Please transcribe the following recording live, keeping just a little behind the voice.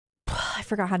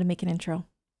forgot how to make an intro.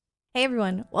 Hey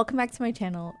everyone, welcome back to my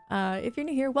channel. If you're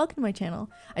new here, welcome to my channel.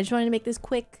 I just wanted to make this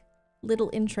quick little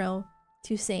intro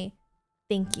to say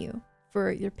thank you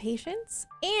for your patience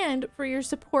and for your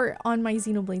support on my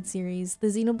Xenoblade series. The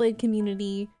Xenoblade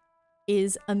community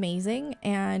is amazing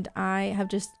and I have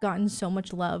just gotten so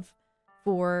much love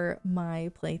for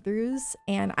my playthroughs,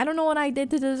 and I don't know what I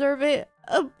did to deserve it,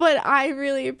 but I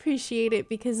really appreciate it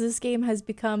because this game has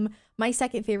become my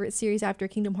second favorite series after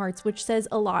Kingdom Hearts, which says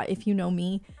a lot if you know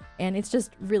me, and it's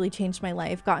just really changed my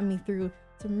life, gotten me through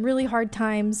some really hard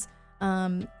times,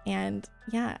 and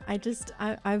yeah,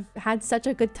 I've had such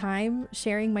a good time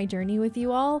sharing my journey with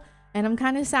you all, and I'm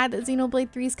kind of sad that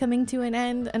Xenoblade 3 is coming to an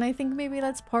end, and I think maybe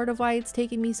that's part of why it's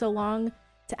taken me so long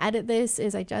to edit this,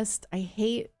 is I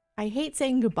hate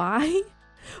saying goodbye,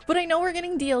 but I know we're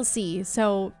getting DLC,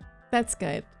 so that's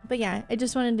good. But yeah, I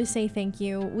just wanted to say thank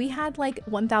you. We had like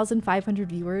 1,500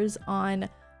 viewers on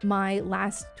my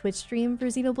last Twitch stream for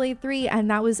Xenoblade 3, and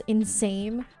that was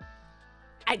insane.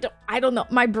 I don't know.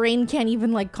 My brain can't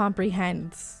even like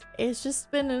comprehend. It's just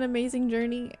been an amazing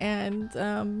journey, and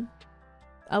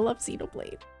I love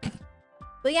Xenoblade.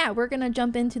 But yeah, we're gonna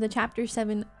jump into the Chapter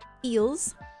 7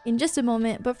 feels in just a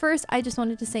moment, but first I just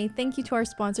wanted to say thank you to our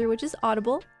sponsor, which is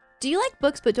Audible. Do you like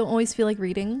books but don't always feel like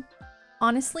reading?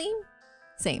 Honestly,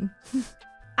 same.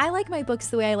 I like my books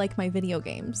the way I like my video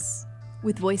games,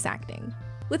 with voice acting.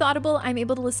 With Audible, I'm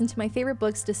able to listen to my favorite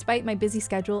books despite my busy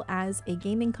schedule as a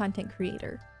gaming content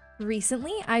creator.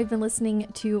 Recently, I've been listening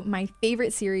to my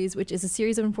favorite series, which is a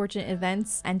series of unfortunate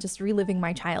events and just reliving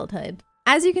my childhood.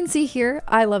 As you can see here,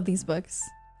 I love these books.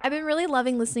 I've been really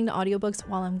loving listening to audiobooks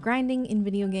while I'm grinding in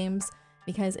video games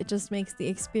because it just makes the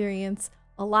experience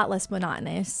a lot less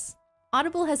monotonous.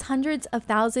 Audible has hundreds of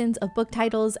thousands of book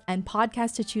titles and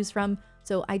podcasts to choose from,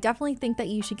 so I definitely think that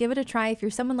you should give it a try if you're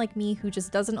someone like me who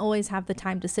just doesn't always have the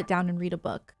time to sit down and read a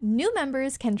book. New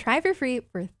members can try for free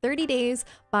for 30 days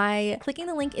by clicking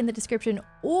the link in the description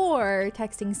or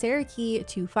texting SarahKey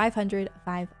to 500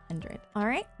 500. All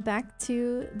right, back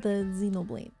to the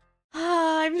Xenoblade.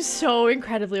 I'm so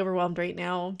incredibly overwhelmed right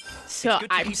now.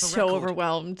 I'm so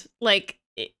overwhelmed. Like,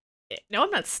 no,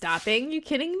 I'm not stopping. You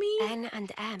kidding me? N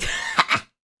and M.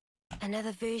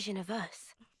 Another version of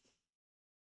us.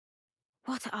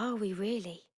 What are we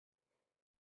really?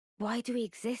 Why do we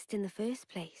exist in the first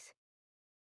place?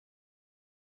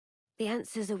 The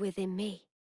answers are within me,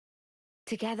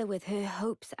 together with her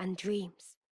hopes and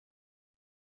dreams.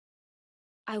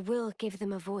 I will give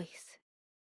them a voice.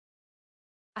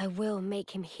 I will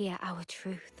make him hear our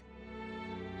truth.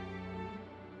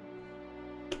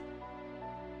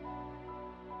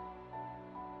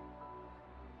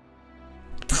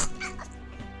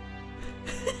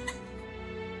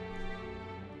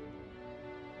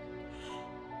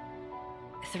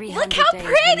 Look how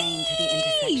pretty! To the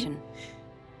intersection.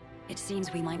 It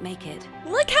seems we might make it.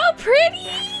 Look how pretty!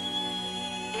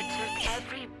 It took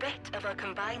every bit of our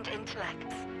combined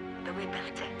intellects, but we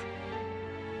built it.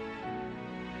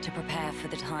 To prepare for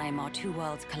the time our two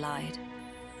worlds collide.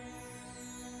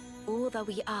 All that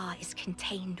we are is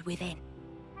contained within.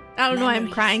 I don't know why I'm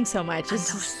crying so much.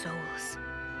 It's just souls.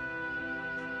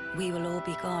 We will all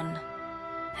be gone,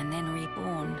 and then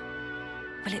reborn.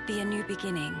 Will it be a new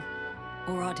beginning,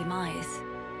 or our demise?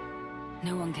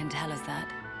 No one can tell us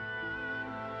that.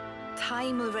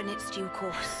 Time will run its due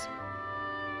course,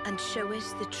 and show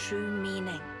us the true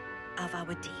meaning of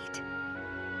our deed.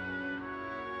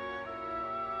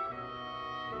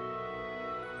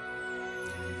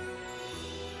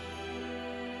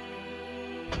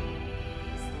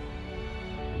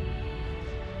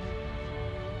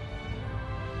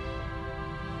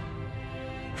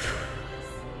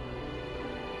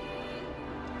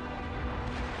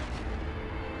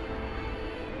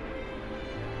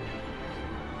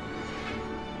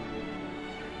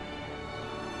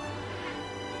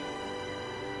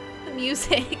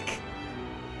 Music.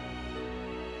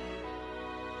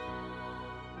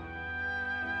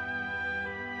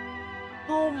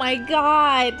 Oh my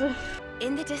god.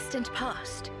 In the distant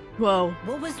past, Whoa.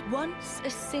 what was once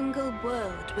a single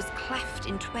world was cleft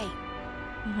in twain.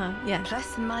 Yeah.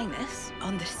 Plus and minus,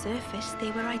 on the surface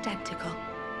they were identical.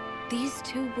 These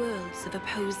two worlds of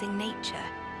opposing nature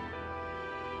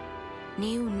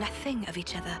knew nothing of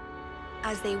each other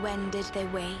as they wended their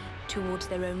way towards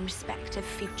their own respective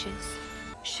futures.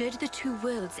 Should the two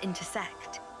worlds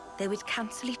intersect, they would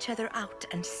cancel each other out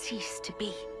and cease to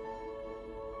be,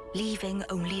 leaving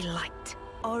only light.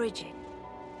 Origin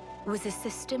was a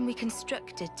system we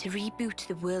constructed to reboot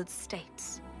the world's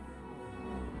states.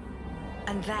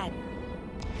 And then,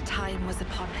 time was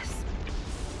upon us.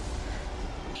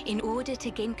 In order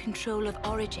to gain control of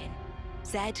Origin,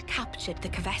 Zed captured the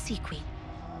Kevesi Queen.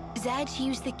 Zed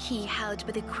used the key held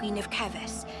by the Queen of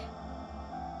Keves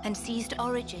and seized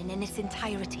Origin in its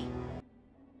entirety.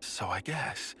 So I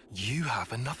guess you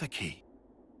have another key.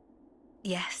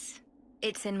 Yes,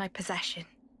 it's in my possession.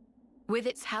 With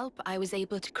its help, I was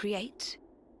able to create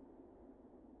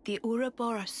the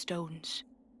Ouroboros stones.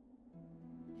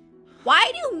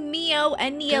 Why do Mio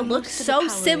and Nia Though look most of the so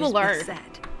powers similar? with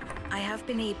Zed, I have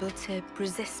been able to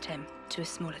resist him to a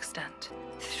small extent.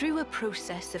 Through a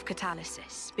process of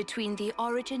catalysis between the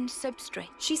Origin substrate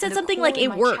She said and the something core like in it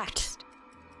my worked. chest,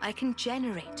 I can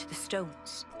generate the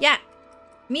stones. Yeah.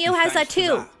 Mio has that Thanks to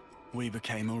too. that, we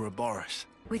became Ouroboros.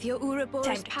 With your Ouroboros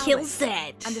Time to powers kill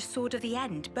Zed. and the Sword of the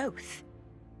End, both.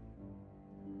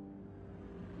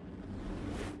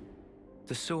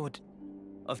 The Sword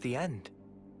of the End.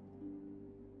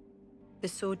 The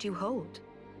sword you hold.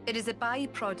 It is a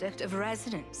byproduct of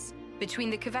resonance between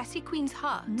the Kevesi Queen's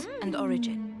heart and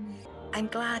Origin. I'm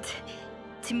glad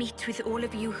to meet with all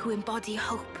of you who embody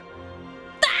hope.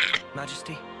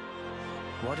 Majesty,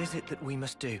 what is it that we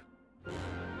must do?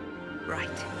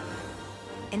 Right.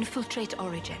 Infiltrate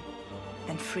Origin,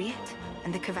 then free it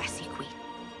and the Kevesi Queen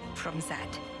from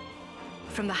Zed.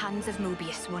 From the hands of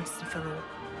Mobius once and for all.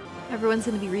 Everyone's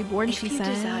gonna be reborn, If she you said.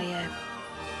 desire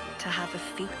to have a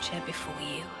future before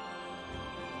you,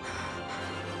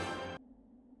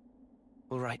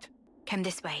 All right. come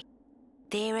this way.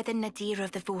 There at the nadir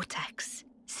of the vortex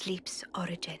sleeps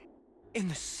Origin. In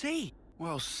the sea?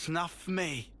 Well, snuff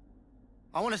me.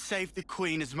 I want to save the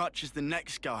Queen as much as the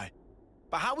next guy.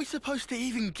 But how are we supposed to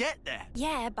even get there?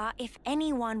 Yeah, but if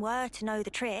anyone were to know the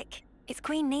trick, it's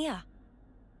Queen Nia.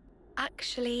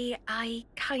 Actually, I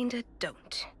kinda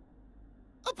don't.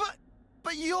 Oh,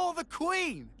 but you're the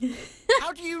Queen!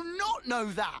 How do you not know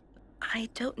that? I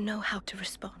don't know how to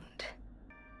respond.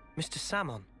 Mr.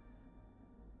 Samon.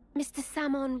 Mr.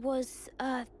 Samon was,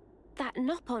 that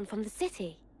Nopon from the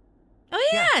city. Oh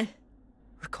yeah!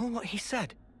 Recall what he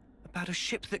said about a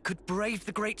ship that could brave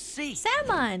the great sea.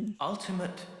 Salmon!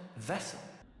 Ultimate vessel.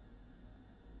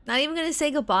 Not even gonna say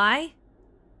goodbye?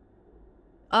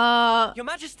 Your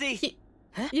Majesty!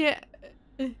 Yeah.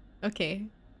 Okay.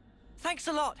 Thanks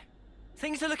a lot.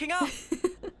 Things are looking up.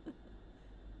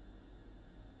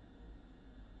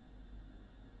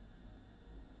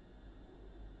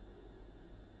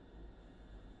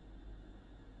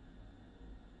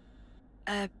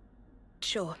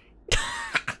 Sure.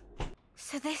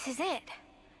 So this is it.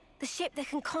 The ship that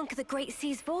can conquer the Great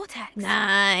Sea's vortex.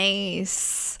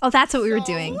 Nice. Oh, that's what we were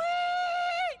doing.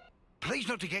 Please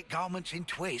not to get garments in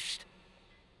twist.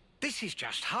 This is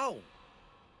just hull.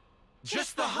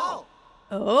 Just the hull.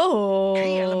 Oh.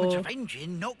 Key elements of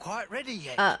engine not quite ready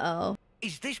yet. Uh-oh.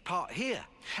 Is this part here,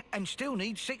 and still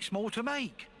need 6 more to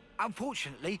make.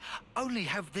 Unfortunately, only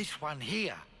have this one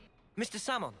here. Mr.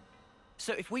 Samon,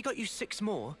 so if we got you 6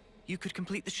 more, you could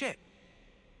complete the ship.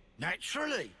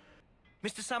 Naturally.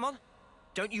 Mr. Samon,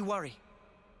 don't you worry.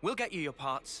 We'll get you your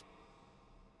parts.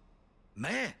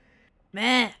 Meh.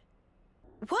 Meh.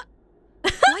 What?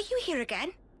 Why are you here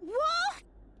again? What?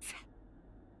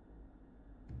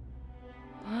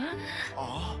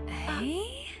 Oh.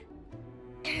 Eh?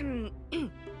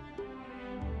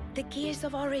 The gears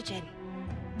of Origin.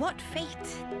 What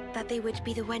fate that they would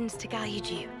be the ones to guide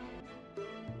you.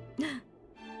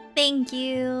 Thank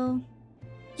you.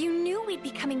 You knew we'd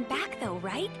be coming back though,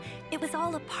 right? It was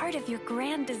all a part of your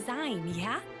grand design,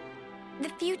 yeah? The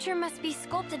future must be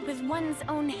sculpted with one's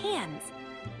own hands.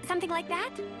 Something like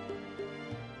that?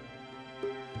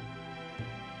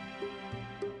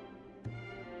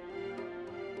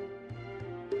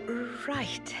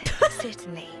 Right,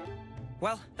 certainly.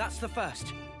 Well, that's the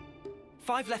first.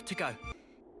 5 left to go.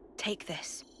 Take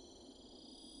this.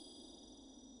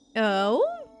 Oh?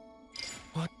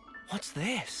 What's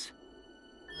this?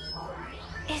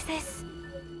 Is this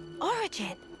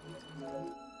Origin?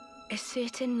 A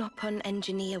certain Nopon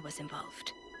engineer was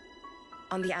involved.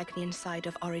 On the Agnian side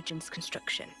of Origin's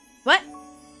construction. What?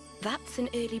 That's an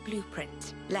early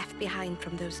blueprint left behind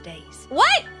from those days.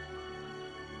 What?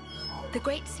 The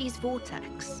Great Sea's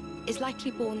vortex is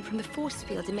likely born from the force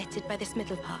field emitted by this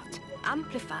middle part,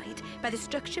 amplified by the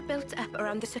structure built up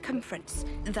around the circumference.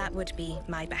 That would be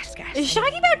my best guess. Is she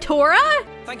talking about Tora?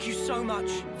 Thank you so much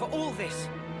for all this.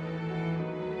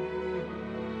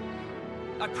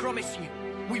 I promise you,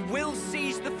 we will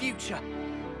seize the future.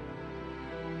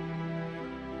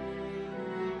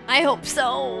 I hope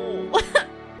so.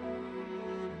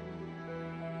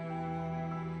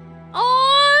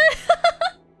 Oh!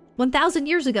 1,000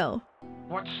 years ago.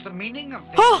 What's the meaning of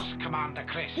this, Oh! Commander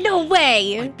Chris? No I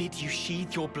way! bid you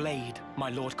sheathe your blade, my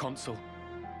Lord Consul.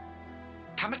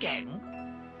 Come again?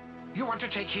 You want to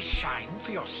take his shine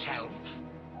for yourself?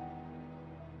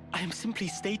 I am simply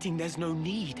stating there's no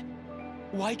need.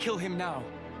 Why kill him now?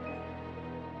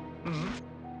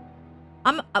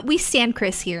 We stand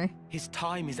Chris here. His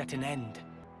time is at an end.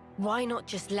 Why not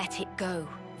just let it go,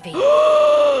 V?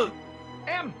 Why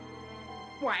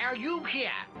are you here?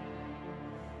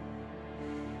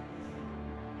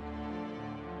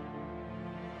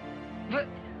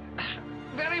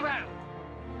 Very well.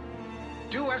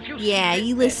 Do as you Yeah, see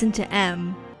you listen to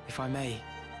M. If I may,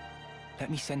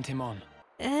 let me send him on.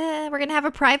 We're gonna have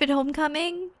a private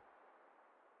homecoming?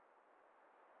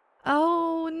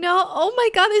 Oh no, oh my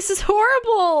god, this is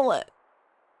horrible!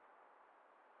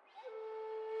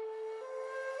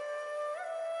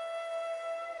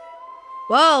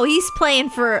 Whoa, he's playing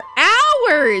for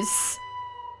hours!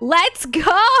 Let's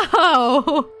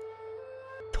go!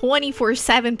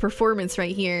 24/7 performance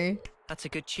right here. That's a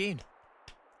good tune.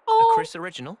 Oh. A Chris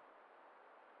original?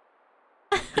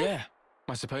 Yeah,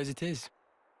 I suppose it is.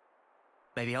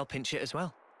 Maybe I'll pinch it as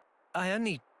well. I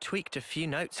only tweaked a few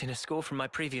notes in a score from my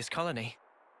previous colony.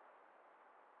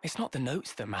 It's not the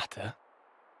notes that matter.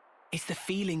 It's the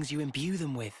feelings you imbue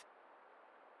them with.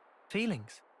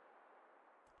 Feelings?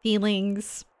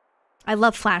 Feelings. I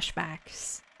love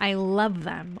flashbacks. I love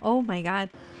them. Oh my god.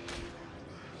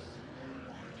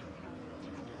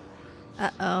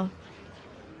 Uh-oh.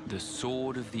 The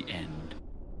sword of the end.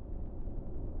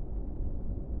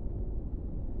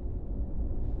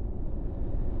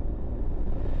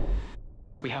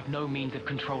 We have no means of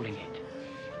controlling it.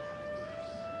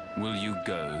 Will you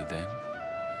go, then?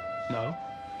 No.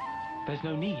 There's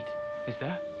no need, is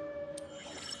there?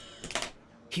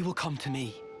 He will come to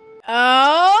me.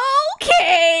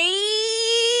 Okay.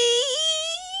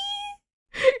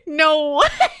 No way.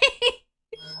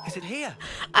 Is it here?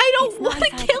 I don't want to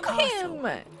kill him.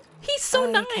 He's so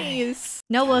nice.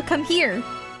 Noah, come here.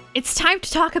 It's time to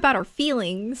talk about our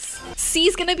feelings.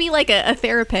 C's gonna be like a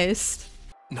therapist.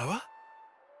 Noah?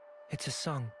 It's a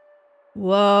song.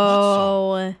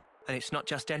 Whoa. Song? And it's not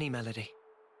just any melody.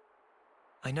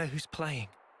 I know who's playing.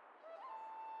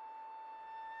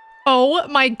 Oh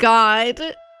my god.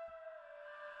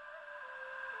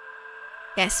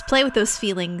 Yes, play with those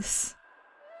feelings.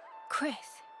 Chris.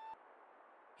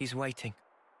 He's waiting.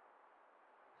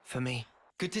 For me.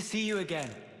 Good to see you again,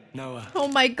 Noah. Oh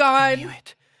my god. I knew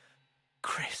it.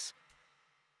 Chris.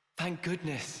 Thank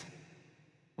goodness.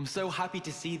 I'm so happy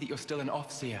to see that you're still an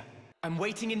Offseer. I'm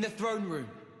waiting in the throne room.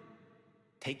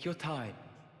 Take your time.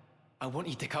 I want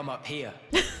you to come up here.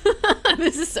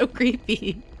 This is so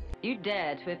creepy. You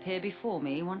dare to appear before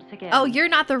me once again. Oh, you're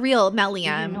not the real You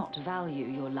Meliam. do not value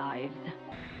your lives.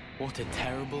 What a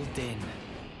terrible din.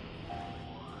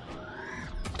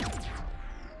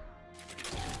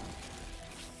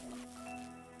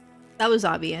 That was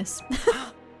obvious.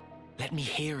 Let me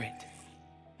hear it,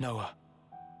 Noah.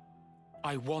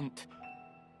 I want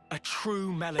a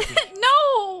true melody.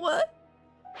 No!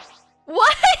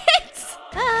 What?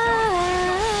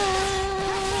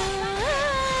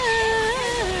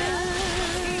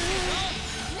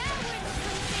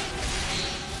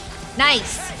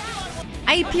 Nice.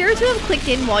 I appear to have clicked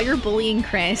in while you're bullying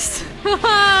Chris.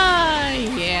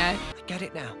 Yeah. I get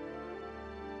it now.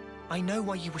 I know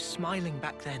why you were smiling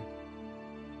back then.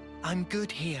 I'm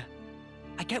good here.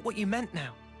 I get what you meant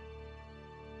now.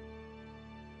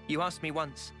 You asked me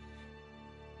once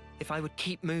if I would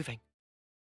keep moving.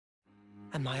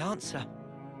 And my answer...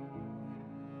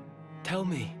 Tell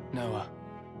me, Noah.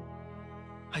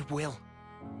 I will.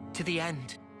 To the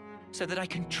end. So that I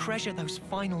can treasure those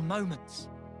final moments.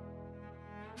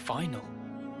 Final?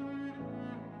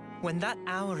 When that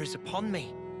hour is upon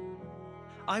me,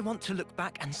 I want to look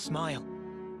back and smile.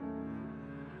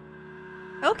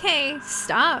 Okay,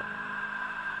 stop.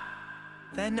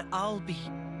 Then I'll be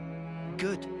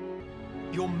good.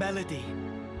 Your melody.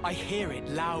 I hear it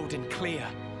loud and clear.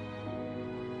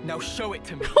 Now show it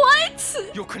to me. What?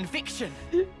 Your conviction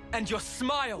and your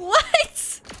smile.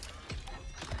 What?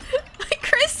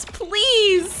 Chris,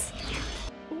 please.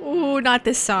 Ooh, not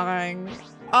this song.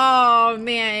 Oh,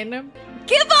 man.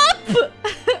 Give up!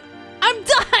 I'm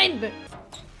done!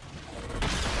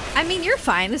 I mean, you're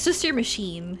fine. It's just your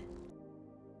machine.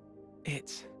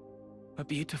 It's a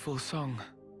beautiful song,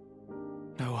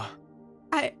 Noah.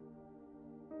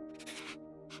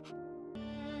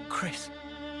 Chris.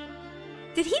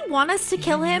 Did he want us to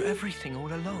kill him? You knew everything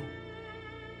all along.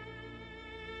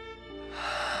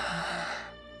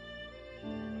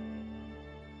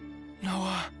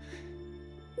 Noah,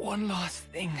 one last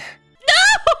thing.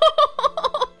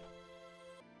 No!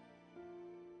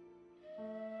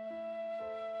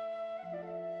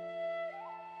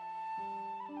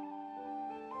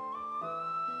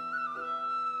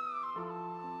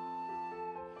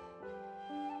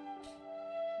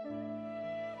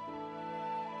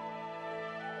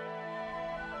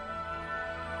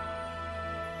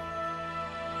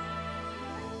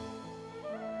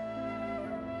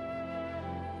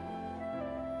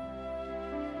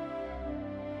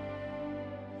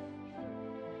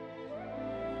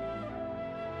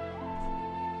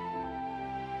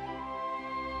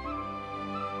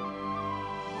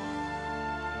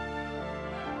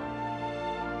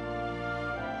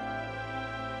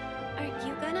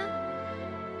 You gonna?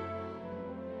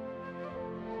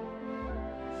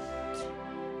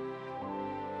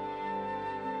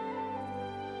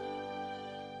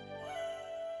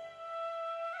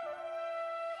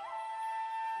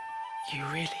 You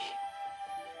really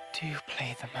do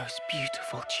play the most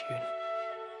beautiful tune.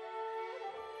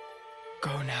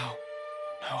 Go now,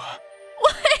 Noah.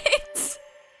 What?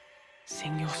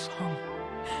 Sing your song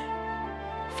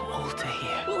for all to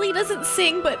hear. Well, he doesn't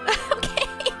sing, but okay.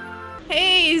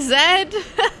 Hey, Zed.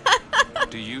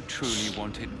 Do you truly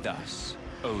want it thus,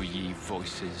 O ye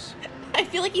voices? I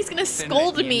feel like he's gonna Then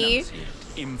scold let me. enunciate,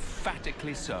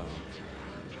 emphatically so.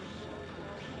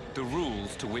 The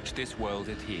rules to which this world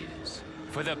adheres,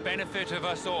 for the benefit of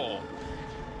us all.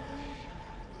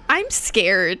 I'm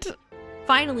scared.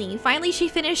 Finally she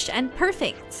finished and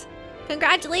perfect.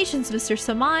 Congratulations, Mr.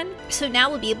 Saman. So now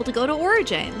we'll be able to go to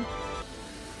Origin.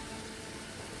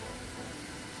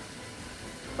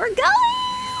 We're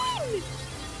going!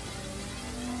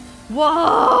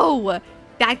 Whoa!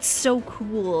 That's so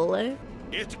cool.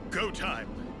 It's go time.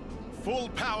 Full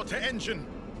power to engine.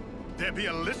 There be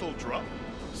a little drop,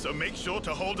 so make sure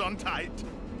to hold on tight.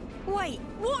 Wait,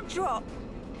 what drop?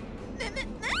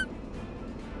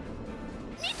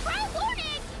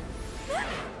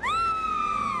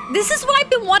 This is what I've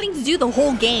been wanting to do the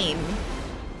whole game.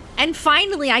 And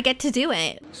finally I get to do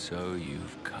it. So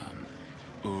you've come,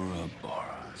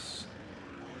 Ouroboros.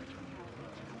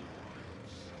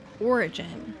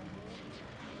 Origin.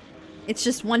 It's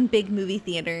just one big movie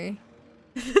theater.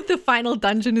 The final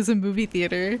dungeon is a movie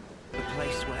theater. The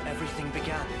place where everything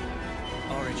began.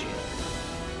 Origin.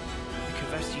 The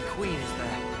Kavesi Queen is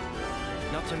there.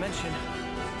 Not to mention...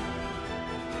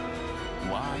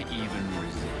 Why even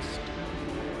resist,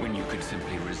 when you could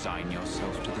simply resign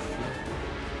yourself to the flow?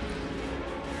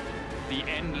 The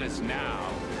endless now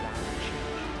is our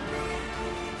change.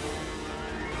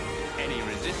 Any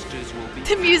resistors will be...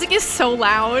 The music is so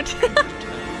loud.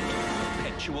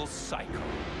 Perpetual cycle.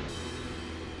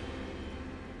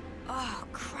 Oh,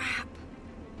 crap.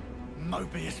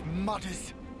 Mobius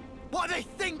mutters. What are they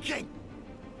thinking?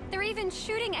 They're even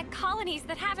shooting at colonies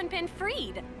that haven't been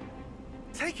freed.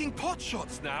 Taking pot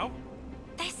shots now?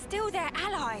 They're still their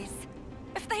allies.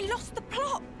 If they lost the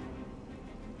plot.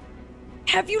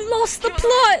 Have you lost the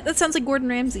plot? That sounds like Gordon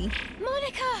Ramsay.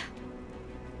 Monica!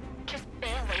 Just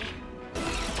barely.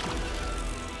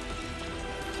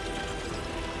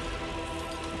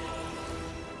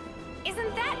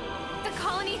 Isn't that the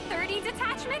Colony 30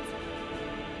 detachment?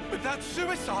 But that's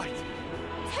suicide!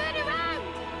 Turn around!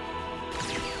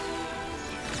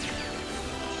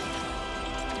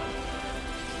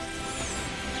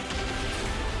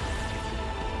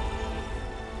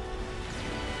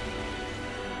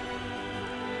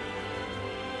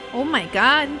 Oh my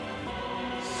god.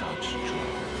 Such drama.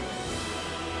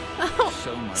 Oh,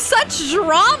 So much such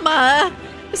drama!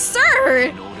 Sir!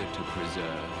 in order to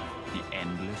preserve the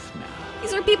endless now.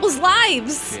 These are people's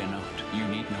lives! Fear not, you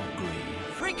need not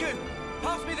grieve. Riku!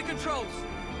 Pass me the controls!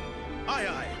 Aye,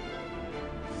 aye.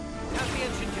 How's the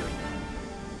engine doing?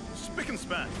 Spick and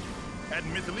span.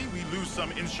 Admittedly, we lose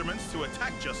some instruments to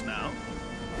attack just now.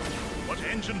 But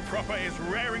engine proper is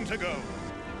raring to go.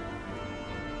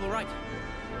 All right,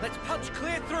 let's punch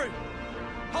clear through.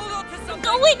 Hold on to something.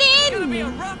 Going in! It's gonna be a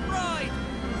rough ride.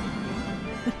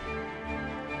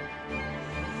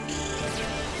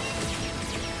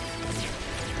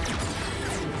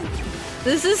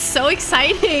 This is so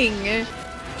exciting!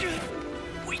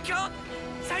 We can't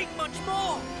take much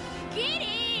more. Get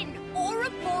in,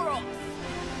 Ouroboros!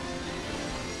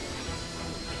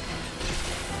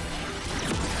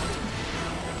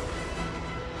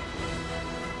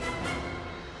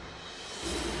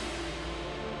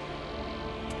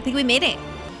 I think we made it.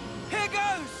 Here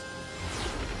goes.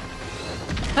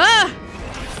 Ah!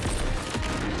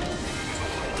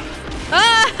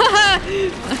 Ah!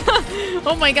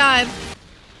 Oh my god.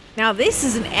 Now this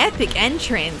is an epic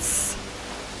entrance.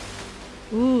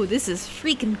 Ooh, this is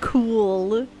freaking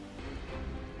cool.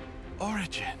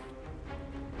 Origin.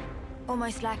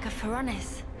 Almost like a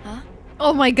Pharaonis, huh?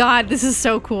 Oh my god, this is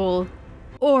so cool.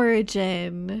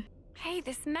 Origin. Hey,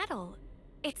 this metal.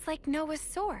 It's like Noah's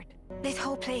sword. This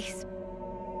whole place.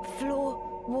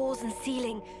 Floor, walls, and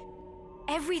ceiling.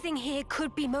 Everything here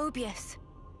could be Mobius.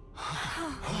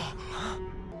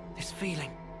 This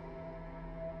feeling.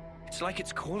 It's like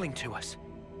it's calling to us.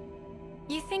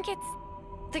 You think it's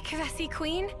the Kavesi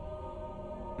Queen?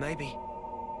 Maybe.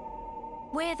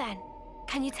 Where then?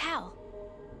 Can you tell?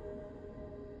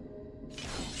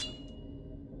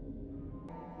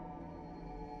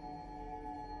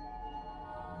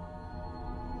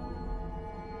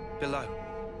 Below.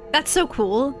 That's so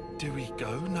cool. Do we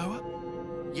go, Noah?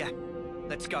 Yeah,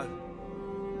 let's go.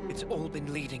 It's all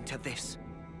been leading to this.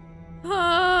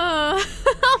 Oh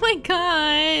my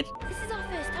god. This is our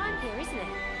first time here, isn't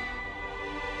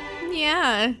it?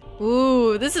 Yeah.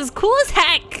 Ooh, this is cool as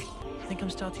heck. I think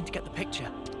I'm starting to get the picture.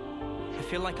 I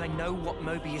feel like I know what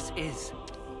Mobius is.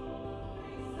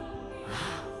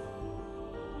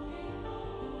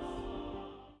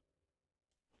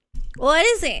 What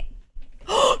is it?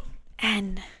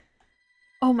 N.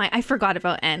 Oh my, I forgot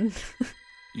about N.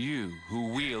 You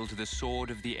who wield the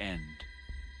sword of the end.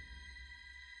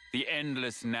 The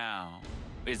endless now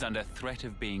is under threat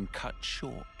of being cut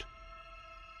short.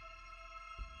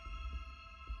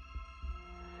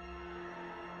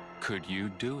 Could you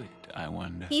do it, I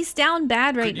wonder? He's down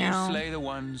bad right now. Could you slay the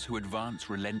ones who advance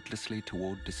relentlessly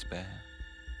toward despair?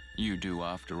 You do,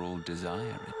 after all,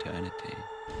 desire eternity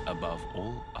above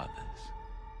all others.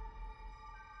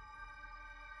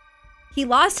 He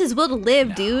lost his will to live,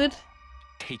 Now, dude.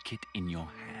 take it in your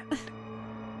hand.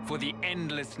 For the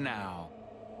endless now.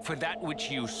 For that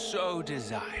which you so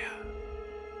desire.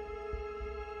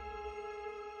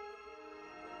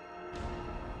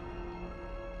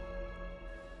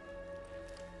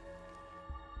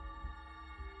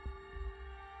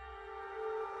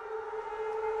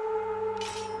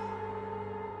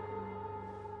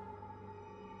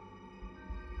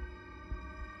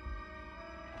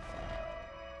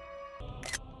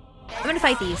 I'm gonna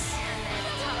fight these.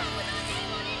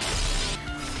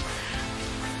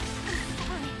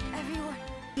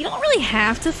 You don't really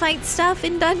have to fight stuff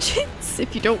in dungeons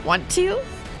if you don't want to.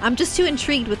 I'm just too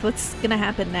intrigued with what's gonna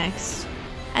happen next.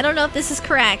 I don't know if this is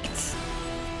correct.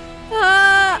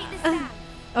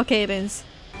 Okay, it is.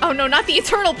 Oh no, not the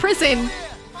eternal prison.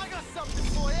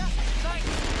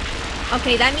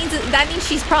 Okay, that means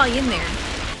she's probably in there.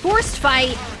 Forced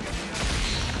fight.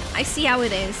 I see how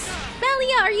it is.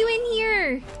 Melia, are you in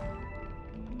here?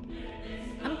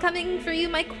 I'm coming for you,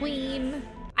 my queen.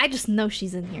 I just know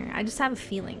she's in here. I just have a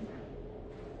feeling.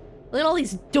 Look at all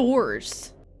these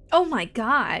doors. Oh my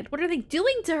god. What are they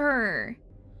doing to her?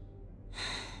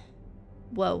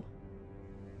 Whoa.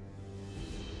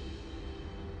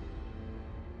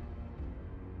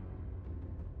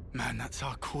 Man, that's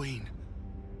our queen.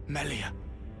 Melia.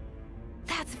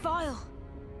 That's vile.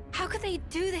 How could they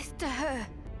do this to her?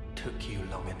 Took you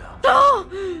long enough.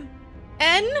 Oh!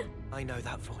 N? I know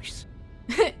that voice.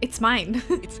 It's mine.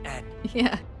 It's N.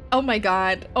 Yeah. Oh my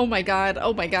god. Oh my god.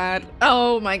 Oh my god.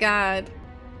 Oh my god.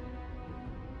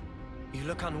 You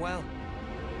look unwell.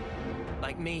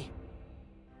 Like me.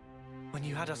 When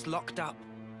you had us locked up.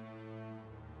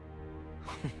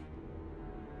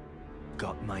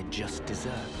 Got my just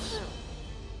desserts.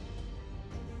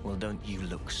 Well, don't you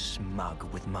look smug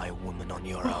with my woman on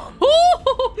your arm.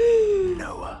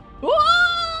 Noah.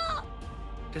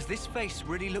 Does this face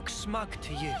really look smug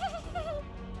to you?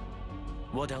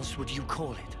 What else would you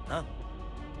call it, huh?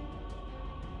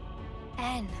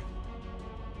 N.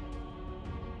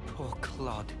 Poor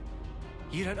Claude.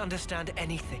 You don't understand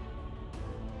anything.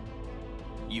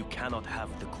 You cannot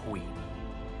have the Queen.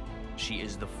 She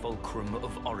is the fulcrum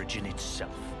of origin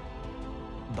itself.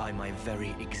 By my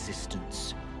very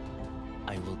existence,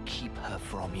 I will keep her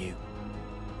from you.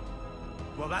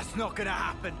 Well, that's not gonna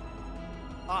happen.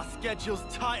 Our schedule's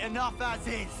tight enough as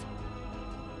is.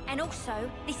 And also,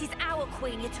 this is our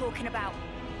queen you're talking about.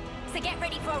 So get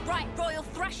ready for a right royal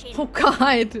thrashing. Oh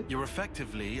god. You're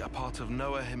effectively a part of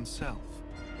Noah himself.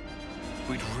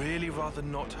 We'd really rather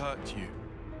not hurt you.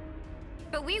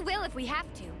 But we will if we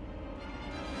have to.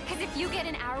 Because if you get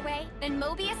in our way, then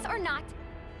Mobius or not,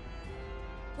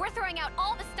 we're throwing out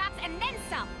all the stops and then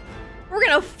some. We're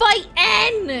gonna fight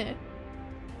N!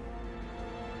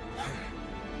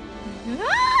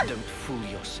 Don't fool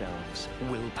yourselves.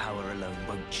 Willpower alone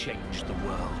won't change the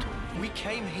world. We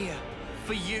came here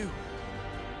for you.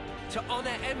 To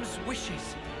honor M's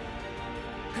wishes.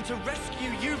 And to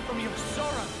rescue you from your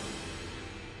sorrow.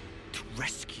 To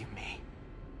rescue me.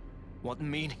 What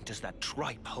meaning does that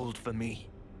tripe hold for me?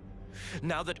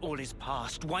 Now that all is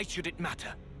past, why should it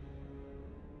matter?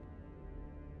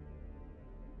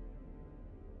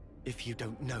 If you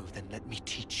don't know, then let me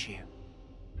teach you.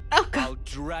 Oh, God. I'll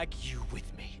drag you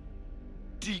with me.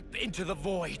 Deep into the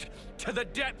void, to the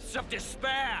depths of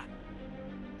despair!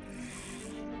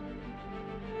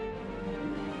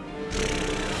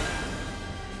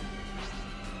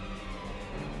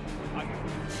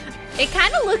 It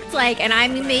kind of looked like, and I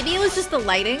mean, maybe it was just the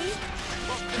lighting,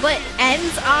 but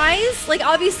N's eyes, like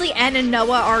obviously N and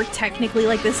Noah are technically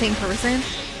like the same person,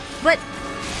 but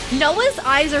Noah's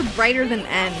eyes are brighter than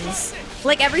N's.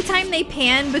 Like every time they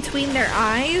pan between their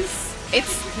eyes,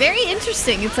 It's very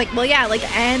interesting. It's like, well, yeah, like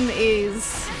N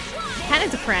is kind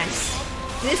of depressed.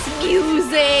 This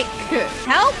music.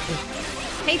 Help!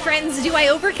 Hey friends, do I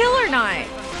overkill or not?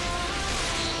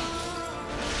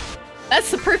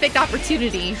 That's the perfect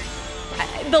opportunity.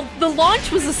 The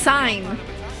launch was a sign.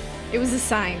 It was a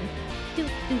sign.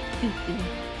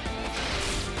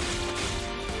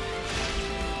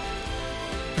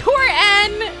 Poor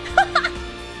N!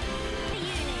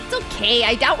 It's okay,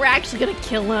 I doubt we're actually gonna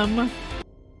kill him.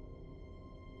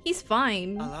 He's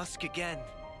fine. I'll ask again.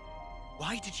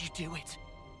 Why did you do it?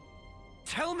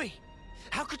 Tell me!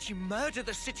 How could you murder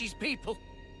the city's people?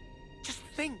 Just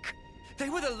think! They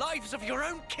were the lives of your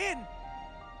own kin!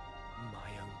 My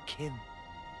own kin?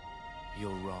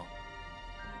 You're wrong.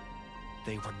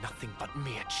 They were nothing but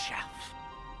mere chaff.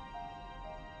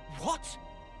 What?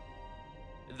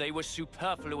 They were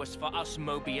superfluous for us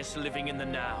Mobius living in the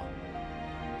now.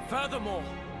 Furthermore,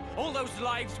 all those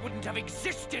lives wouldn't have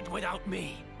existed without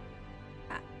me.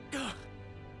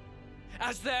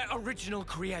 As their original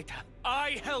creator,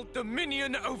 I held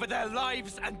dominion over their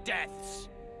lives and deaths.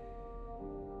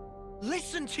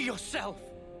 Listen to yourself.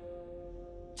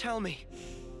 Tell me,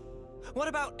 what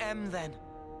about M then?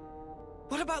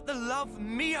 What about the love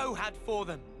Mio had for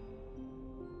them?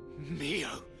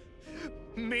 Mio!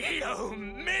 Mio!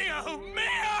 Mio!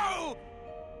 Mio!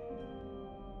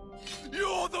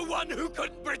 You're the one who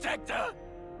couldn't protect her!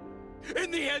 In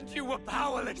the end, you were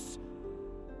powerless.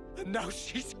 And now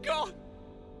she's gone.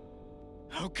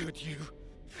 How could you?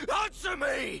 Answer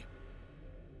me!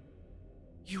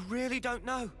 You really don't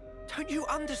know? Don't you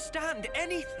understand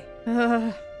anything?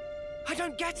 I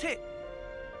don't get it.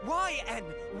 Why, N?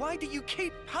 Why do you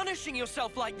keep punishing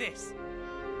yourself like this?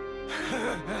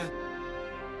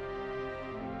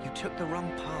 You took the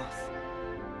wrong path.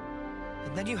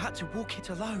 And then you had to walk it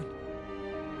alone.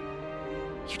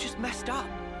 You just messed up.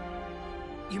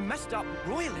 You messed up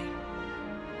royally.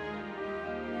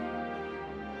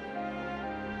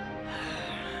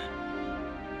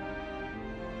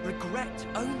 Regret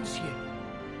owns you.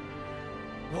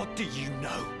 What do you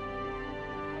know?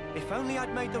 If only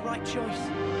I'd made the right choice.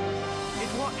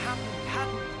 If what happened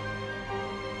hadn't.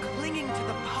 Clinging to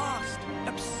the past,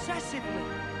 obsessively.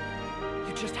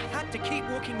 You just had to keep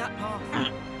walking that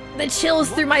path. The chills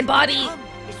through my body.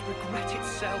 Is regret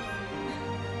itself.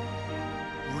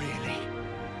 Really?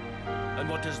 And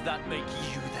what does that make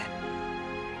you then?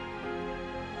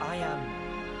 I am.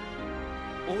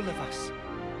 All of us.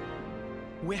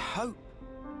 We're hope.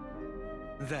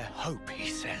 Their hope, he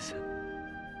says.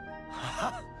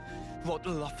 What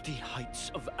lofty heights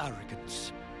of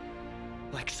arrogance.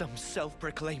 Like some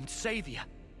self-proclaimed savior.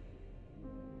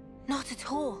 Not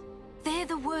at all. They're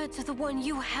the words of the one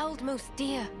you held most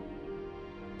dear.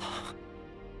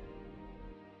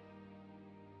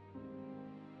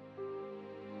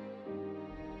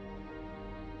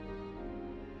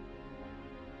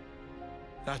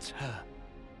 That's her.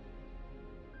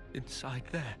 Inside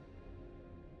there.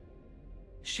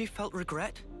 She felt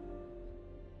regret.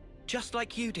 Just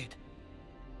like you did.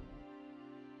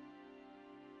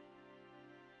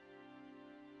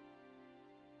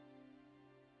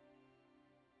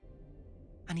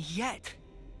 And yet,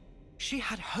 she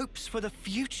had hopes for the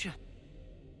future.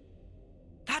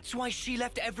 That's why she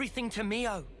left everything to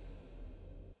Mio.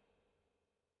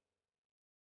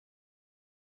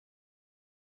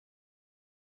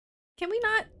 Can we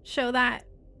not show that?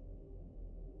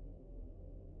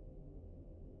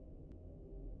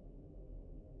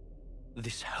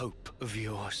 This hope of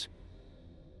yours.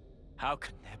 How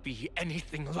can there be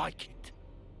anything like it?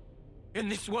 In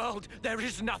this world, there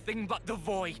is nothing but the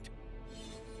void.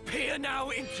 Peer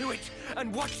now into it,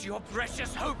 and watch your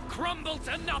precious hope crumble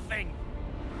to nothing!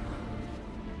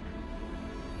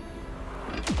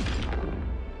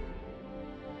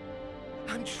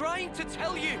 I'm trying to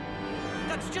tell you!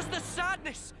 That's just the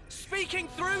sadness speaking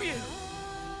through you!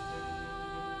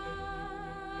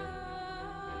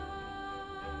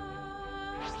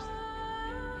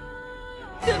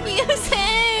 The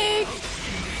music!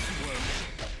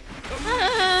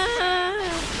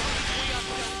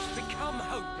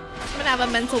 I'm gonna have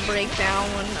a mental breakdown.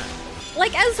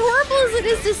 Like, as horrible as it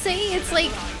is to say, it's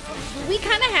like, we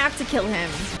kind of have to kill him.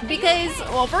 Because,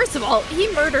 well, first of all, he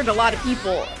murdered a lot of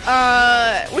people.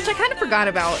 Which I kind of forgot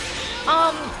about.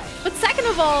 But second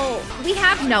of all, we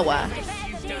have Noah.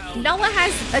 Noah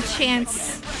has a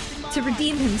chance to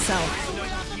redeem himself.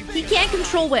 He can't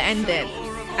control what ended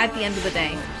at the end of the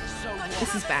day.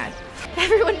 This is bad.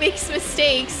 Everyone makes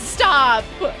mistakes. Stop!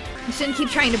 You shouldn't keep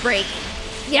trying to break.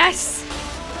 Yes!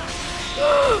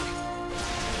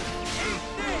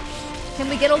 Can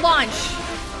we get a launch?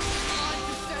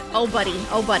 Oh, buddy.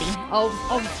 Oh, buddy.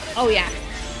 Oh, yeah.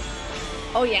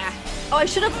 Oh, yeah. Oh, I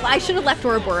should have left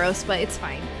Ouroboros, but it's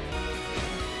fine.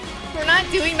 We're not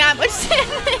doing that much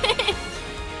damage.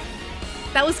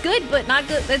 That was good, but not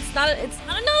good. It's not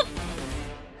enough.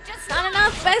 Just not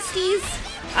enough, besties.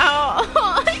 Oh,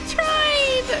 I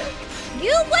tried.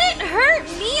 You wouldn't hurt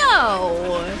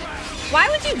Neo. Why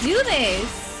would you do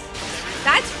this?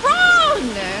 That's wrong.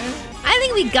 I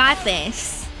think we got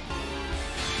this.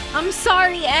 I'm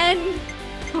sorry, N.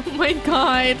 Oh my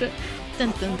god.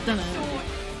 Dun, dun, dun.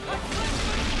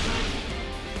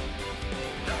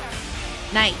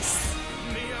 Nice.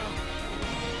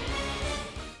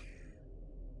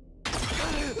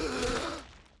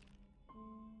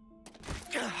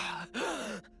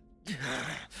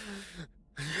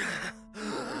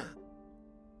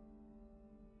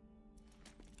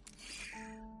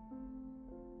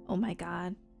 Oh my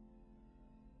god.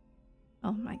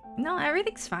 Oh my, no,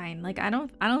 everything's fine. Like, I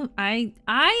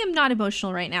am not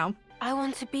emotional right now. I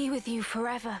want to be with you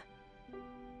forever.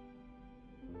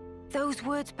 Those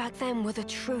words back then were the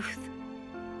truth.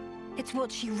 It's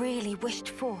what she really wished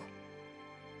for.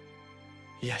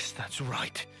 Yes, that's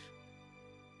right.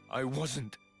 I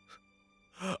wasn't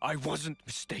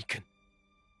mistaken.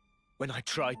 When I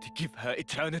tried to give her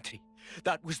eternity,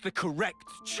 that was the correct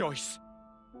choice.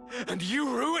 And you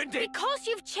ruined it! Because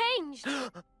you've changed!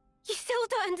 You still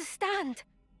don't understand.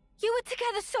 You were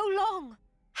together so long.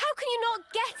 How can you not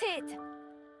get it?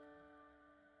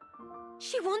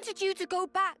 She wanted you to go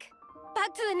back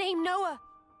to the name Noah.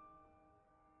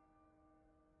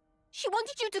 She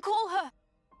wanted you to call her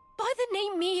by the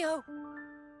name Mio.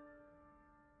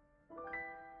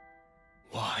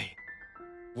 Why?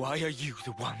 Why are you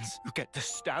the ones who get to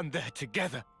stand there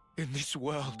together in this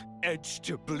world, edge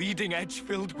to bleeding edge,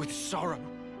 filled with sorrow?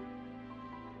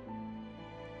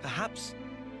 Perhaps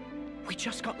we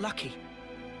just got lucky.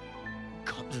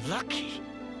 Got lucky?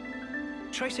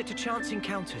 Trace it to chance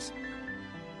encounters.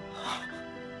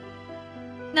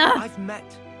 No. I've met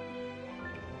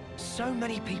so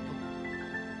many people.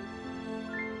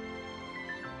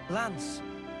 Lance,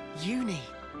 Uni,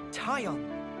 Tyon,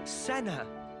 Senna,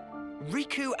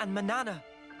 Riku and Manana.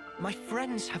 My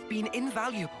friends have been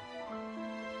invaluable.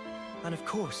 And of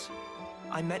course,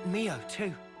 I met Mio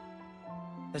too.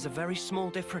 There's a very small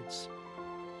difference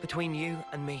between you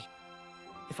and me.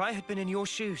 If I had been in your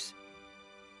shoes,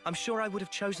 I'm sure I would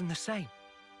have chosen the same.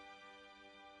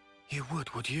 You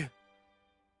would you?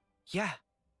 Yeah.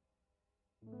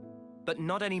 But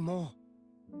not anymore.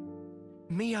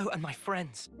 Mio and my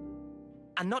friends.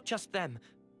 And not just them,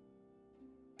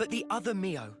 but the other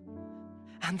Mio.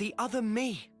 And the other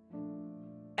me.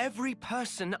 Every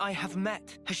person I have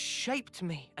met has shaped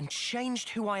me and changed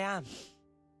who I am.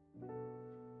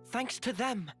 Thanks to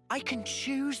them, I can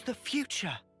choose the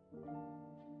future.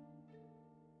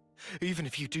 Even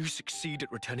if you do succeed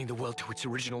at returning the world to its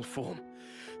original form,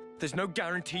 there's no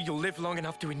guarantee you'll live long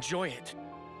enough to enjoy it.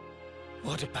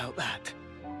 What about that?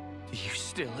 Do you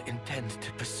still intend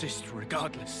to persist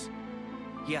regardless?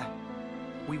 Yeah,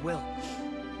 we will.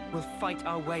 We'll fight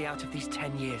our way out of these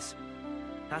 10 years.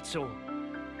 That's all.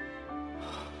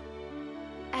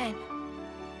 Anne,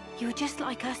 you were just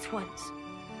like us once.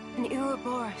 An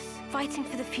Ouroboros, fighting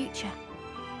for the future.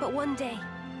 But one day,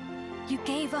 you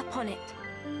gave up on it.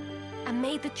 And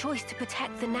made the choice to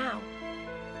protect the now.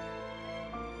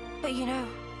 But you know,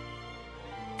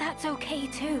 that's okay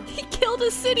too. He killed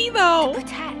a city though! To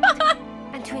protect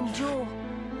and to endure.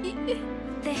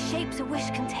 There's shapes a wish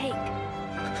can take.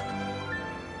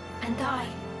 And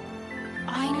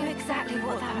I knew exactly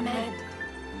what that meant.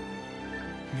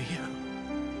 Mio,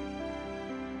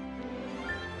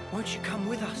 won't you come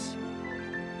with us?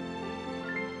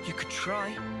 You could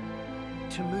try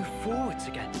to move forwards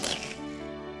again.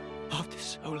 After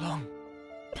so long.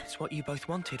 That's what you both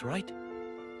wanted, right?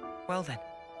 Well then,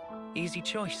 easy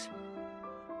choice.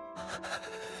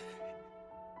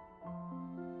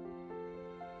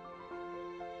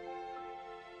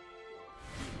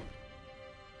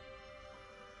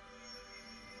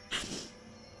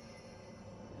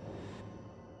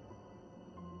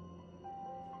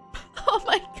 Oh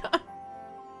my god.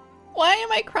 Why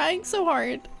am I crying so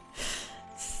hard?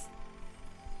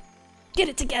 Get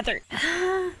it together.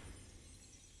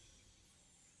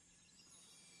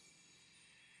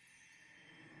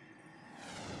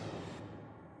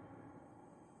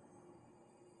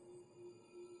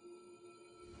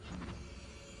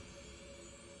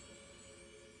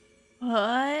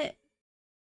 What?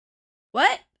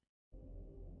 What?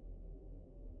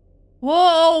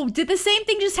 Whoa, did the same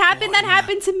thing just happen that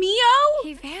happened to Mio?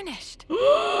 He vanished.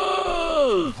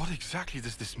 What exactly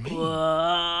does this mean?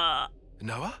 Noah?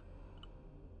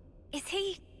 Is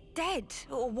he dead,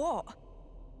 or what?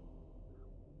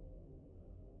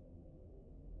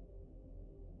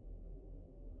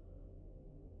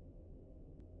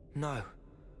 No.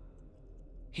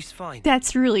 He's fine.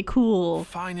 That's really cool.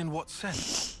 Fine in what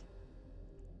sense?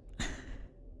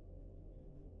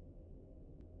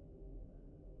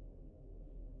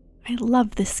 I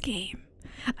love this game.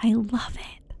 I love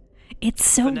it. It's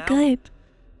so For now, good.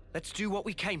 Let's do what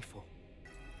we came for.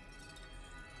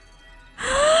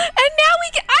 And now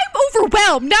I'm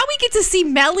overwhelmed. Now we get to see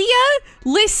Melia.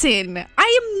 Listen,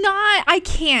 I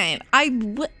can't. I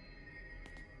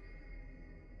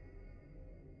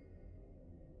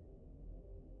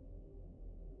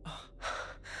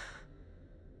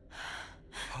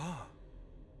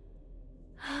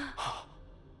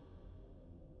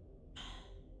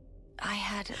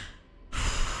had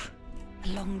a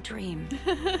long dream.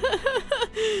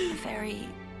 A very,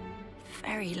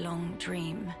 very long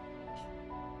dream.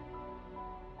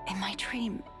 In my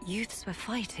dream, youths were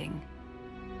fighting.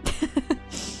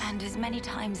 And as many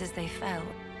times as they fell,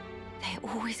 they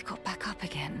always got back up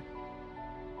again.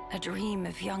 A dream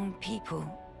of young people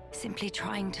simply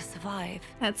trying to survive.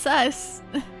 That's us.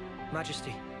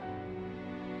 Majesty.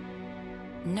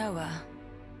 Noah,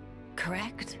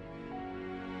 correct?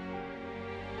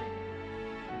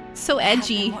 So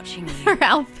edgy. I've been watching you Her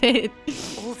outfit.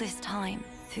 all this time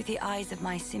through the eyes of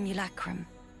my simulacrum.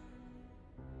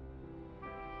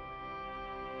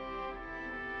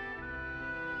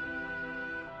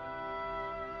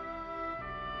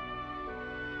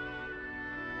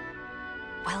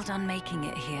 Well done making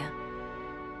it here.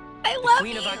 I The love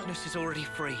Queen you. of Agnes is already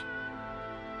free.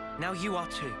 Now you are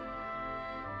too.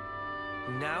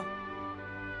 And now,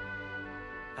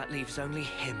 that leaves only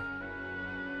him.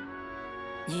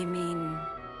 You mean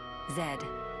Zed?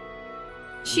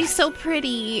 She's so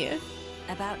pretty.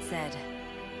 About Zed.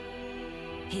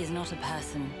 He is not a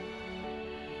person,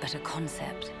 but a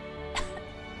concept.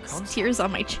 Tears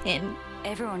on my chin.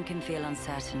 Everyone can feel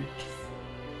uncertain,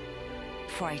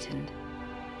 frightened.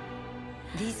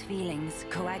 These feelings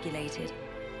coagulated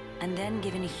and then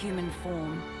given a human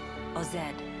form, or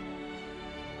Zed.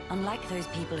 Unlike those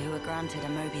people who are granted a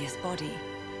Mobius body,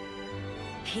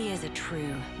 he is a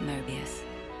true Mobius.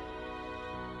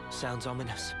 Sounds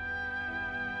ominous.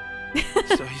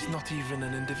 So he's not even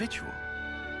an individual?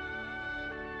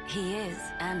 He is,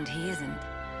 and he isn't.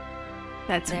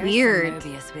 That's there weird. There is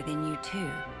some Mobius within you too.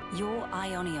 Your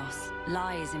Ionios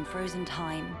lies in frozen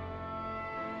time,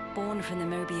 born from the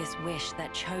Mobius wish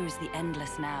that chose the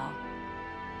endless now.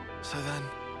 So then,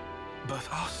 both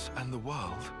us and the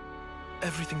world,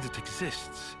 everything that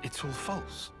exists, it's all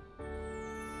false.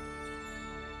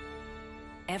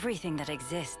 Everything that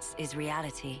exists is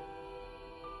reality.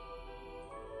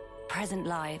 Present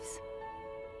lives.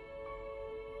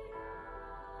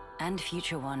 And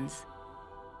future ones.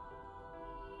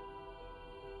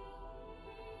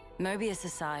 Mobius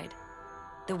aside,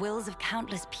 the wills of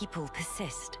countless people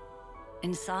persist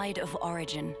inside of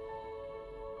Origin.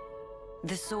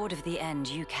 The sword of the end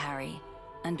you carry,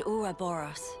 and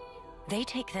Ouroboros, they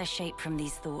take their shape from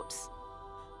these thoughts.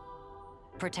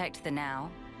 Protect the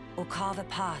now, or carve a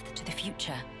path to the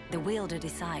future, the wielder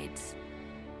decides.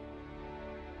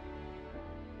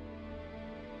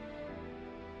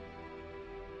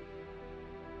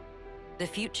 The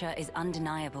future is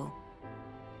undeniable,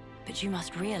 but you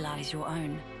must realize your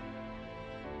own.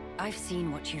 I've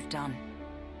seen what you've done.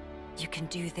 You can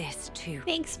do this too.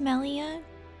 Thanks, Melia.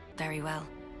 Very well.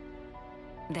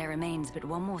 There remains but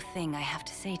one more thing I have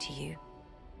to say to you.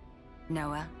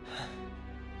 Noah.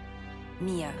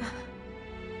 Neo.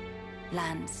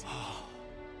 Lance.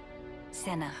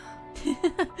 Senna.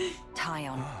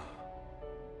 Tyon.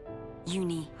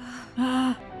 Uni.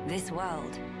 This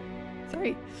world.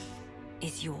 Sorry.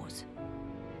 Is yours.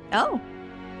 Oh.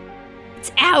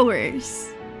 It's ours.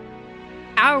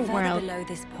 Our Further world. below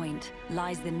this point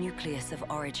lies the nucleus of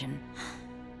Origin.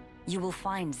 You will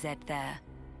find Zed there.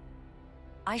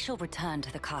 I shall return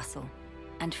to the castle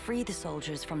and free the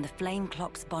soldiers from the Flame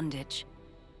Clock's bondage.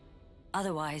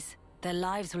 Otherwise, their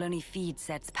lives will only feed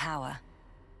Zed's power.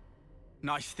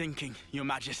 Nice thinking, Your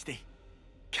Majesty.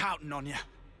 Counting on you.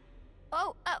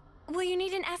 Oh, will you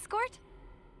need an escort?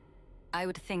 I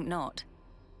would think not.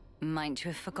 Might you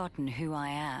have forgotten who I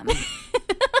am?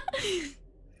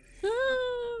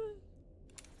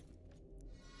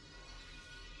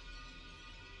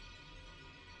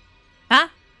 Huh?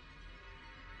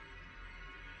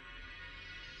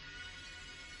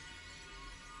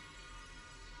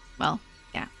 Well,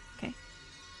 yeah, okay.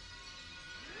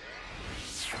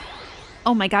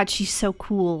 Oh my god, she's so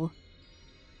cool.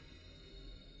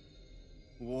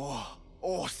 Whoa.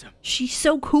 awesome. She's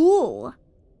so cool.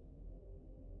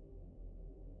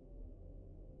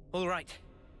 All right.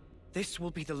 This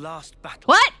will be the last battle.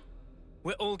 What?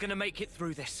 We're all gonna make it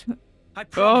through this. I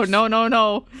Oh, promise.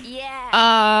 no.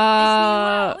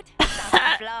 Yeah. This new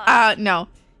road. No.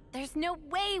 There's no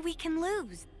way we can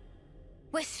lose.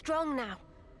 We're strong now.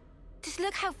 Just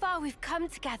look how far we've come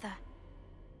together.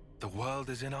 The world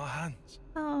is in our hands.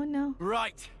 Oh, no.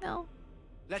 Right. No.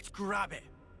 Let's grab it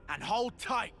and hold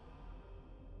tight.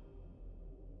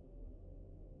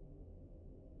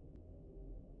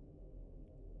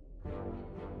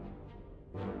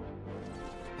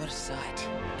 What a sight.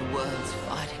 The world's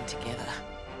fighting together.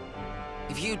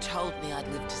 If you told me I'd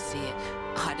live to see it,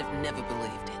 I'd have never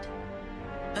believed it.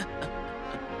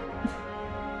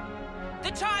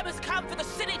 The time has come for the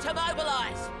city to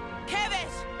mobilize.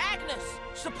 Keves, Agnes,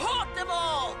 support them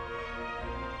all.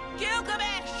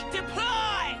 Gilgamesh,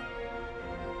 deploy!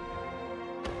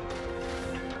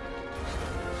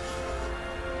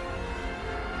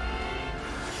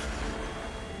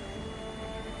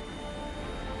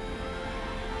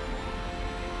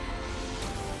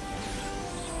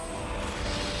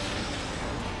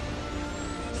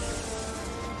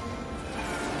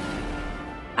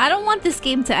 I don't want this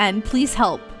game to end. Please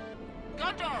help.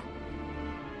 Gondor!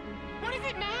 What is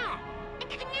it now? And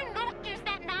can you not use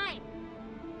that knife?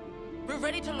 We're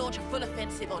ready to launch a full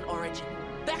offensive on Origin.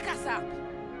 Back us up!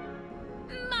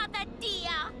 Mother dear.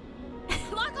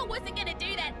 Like I wasn't gonna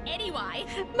do that anyway.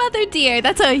 Mother dear,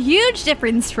 that's a huge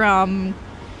difference from...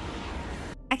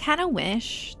 I kind of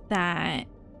wish that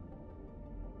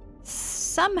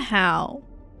somehow,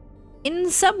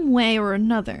 in some way or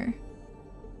another,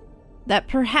 that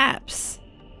perhaps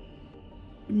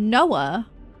Noah...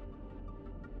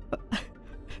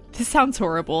 This sounds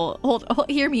horrible. Hold,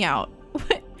 hear me out.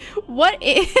 What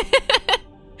if...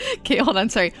 Okay, hold on,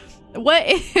 sorry. What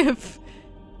if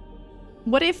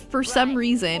for some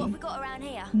reason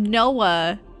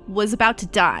Noah was about to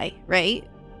die, right?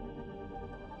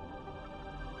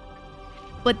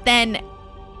 But then,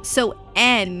 so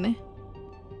N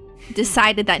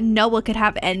decided that Noah could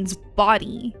have N's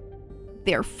body.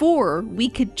 Therefore, we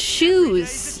could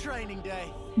choose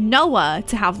Noah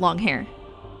to have long hair.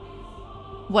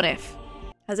 What if?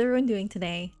 How's everyone doing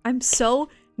today? I'm so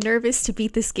nervous to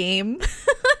beat this game.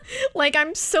 Like,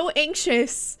 I'm so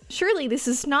anxious. Surely this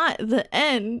is not the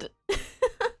end.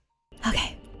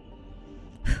 Okay.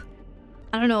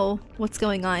 I don't know what's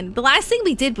going on. The last thing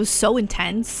we did was so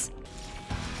intense.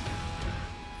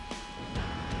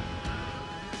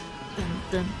 Dun,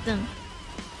 dun, dun.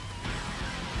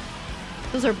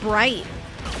 Those are bright.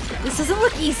 This doesn't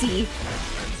look easy.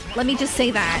 Let me just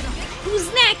say that. Who's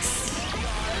next?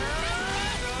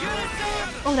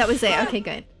 Oh, that was it. Okay,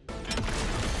 good.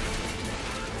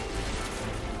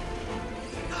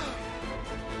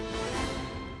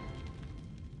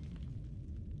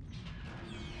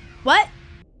 What?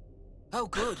 Oh,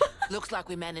 good. Looks like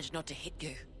we managed not to hit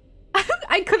you.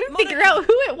 I couldn't figure out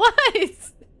who it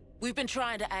was. We've been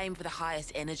trying to aim for the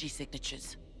highest energy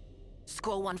signatures.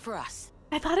 Score one for us.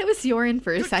 I thought it was Yorin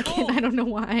for a second. I don't know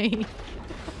why.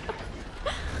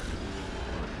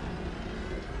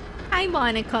 Hi,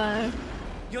 Monica.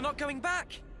 You're not going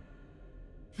back?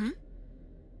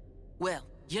 Well,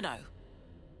 you know,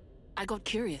 I got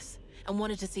curious and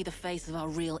wanted to see the face of our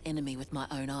real enemy with my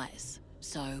own eyes.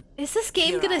 So, is this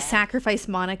game gonna sacrifice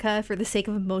Monica for the sake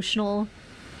of emotional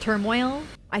turmoil?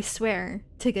 I swear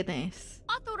to goodness.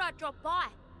 I thought I'd drop by,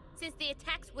 since the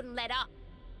attacks wouldn't let up.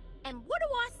 And what do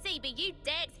I see but you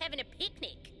dags having a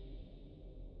picnic?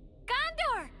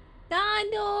 Gondor!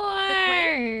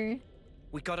 Gondor!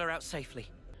 We got her out safely.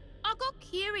 I got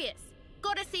curious.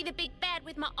 Gotta see the big bad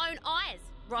with my own eyes,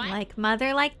 right? Like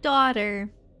mother, like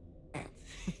daughter.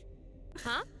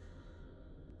 Huh?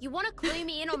 You want to clue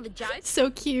me in on the joke? So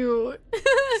cute.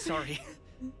 Sorry.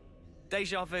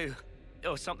 Deja vu.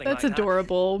 Or something That's like that. That's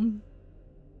adorable.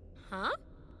 Huh?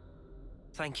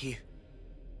 Thank you.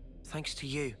 Thanks to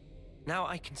you. Now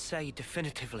I can say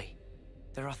definitively,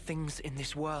 there are things in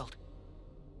this world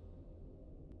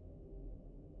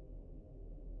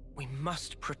we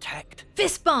must protect.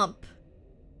 Fist bump!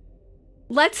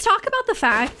 Let's talk about the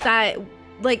fact that,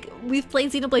 like, we've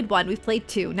played Xenoblade 1, we've played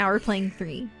 2, now we're playing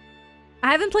 3.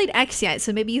 I haven't played X yet,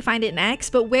 so maybe you find it in X,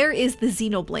 but where is the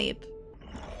Xenoblade?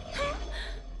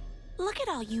 Look at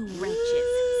all you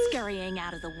wretches scurrying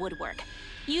out of the woodwork.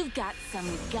 You've got some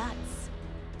guts,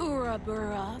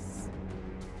 Ouroboros.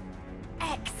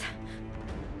 X.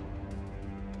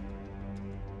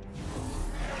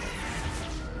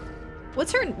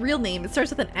 What's her real name? It starts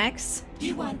with an X.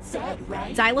 You once said,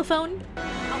 right? Xylophone?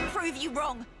 I'll prove you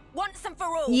wrong, once and for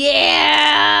all.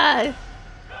 Yeah!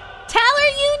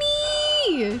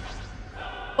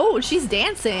 Oh, she's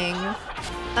dancing.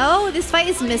 Oh, this fight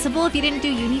is missable if you didn't do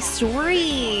Uni's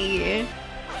story.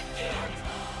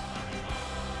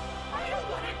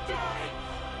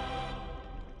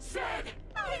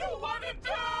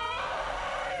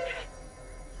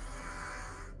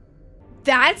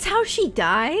 That's how she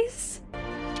dies?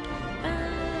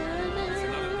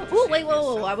 Oh, wait,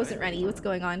 whoa, I wasn't ready. What's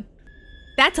going on?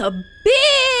 That's a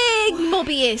big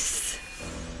Mobius.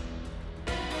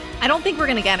 I don't think we're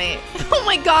gonna get it. Oh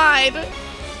my god.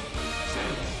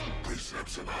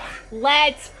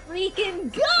 Let's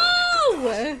freaking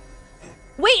go!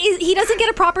 Wait, he doesn't get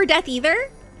a proper death either?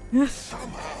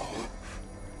 Somehow,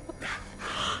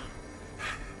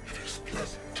 it is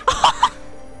pleasant.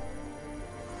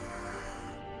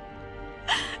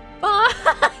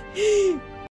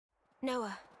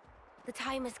 Noah, the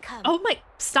time has come. Oh my,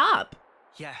 stop.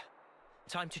 Yeah,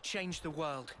 time to change the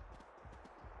world.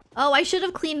 Oh, I should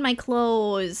have cleaned my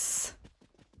clothes.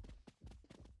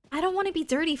 I don't want to be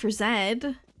dirty for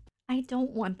Zed. I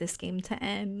don't want this game to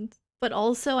end. But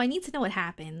also, I need to know what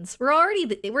happens. We're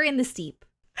in this deep.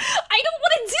 I don't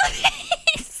want to do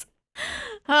this!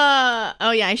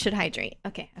 Oh yeah, I should hydrate.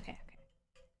 Okay.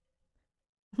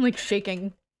 I'm like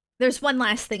shaking. There's one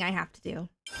last thing I have to do.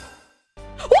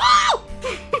 Whoa!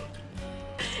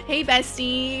 Hey,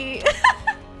 bestie.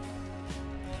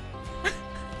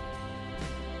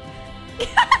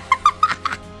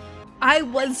 I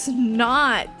was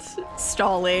not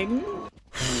stalling.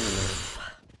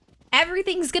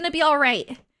 Everything's gonna be all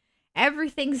right.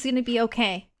 Everything's gonna be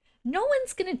okay. No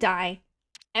one's gonna die.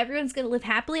 Everyone's gonna live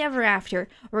happily ever after.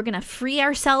 We're gonna free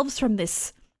ourselves from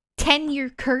this 10-year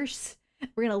curse.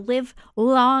 We're gonna live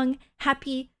long,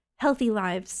 happy, healthy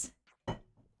lives.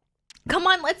 Come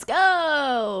on, let's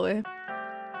go!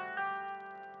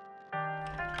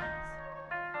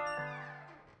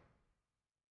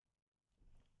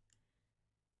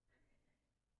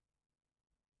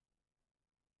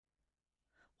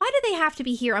 Why do they have to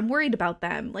be here? I'm worried about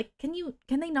them. Like, can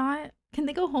they not? Can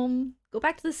they go home? Go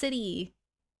back to the city.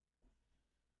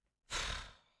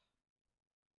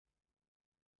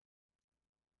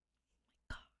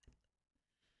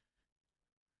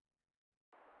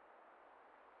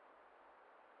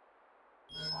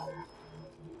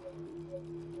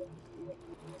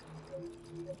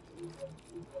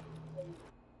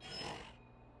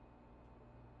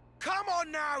 Come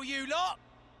on now, you lot!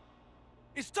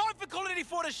 It's time for Colony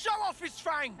 4 to show off his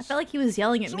fangs! I felt like he was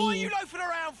yelling at so me. what are you loafing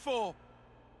around for?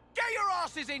 Get your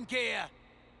asses in gear!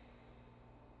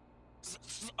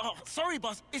 Sorry,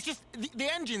 boss. It's just the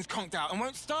engine's conked out and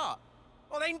won't start.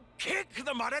 Well, then kick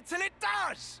the mudder till it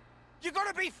does! You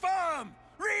gotta be firm!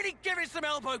 Really give it some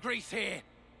elbow grease here!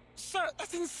 Sir,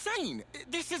 that's insane!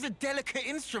 This is a delicate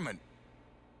instrument.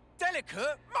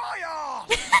 Delicate? My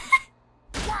arse!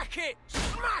 Whack it!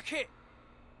 Smack it!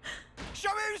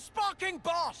 Show me who's sparking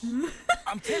boss!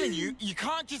 I'm telling you, you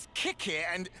can't just kick it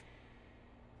and...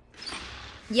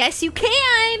 Yes, you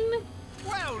can!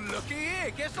 Well, looky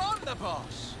here, guess I'm the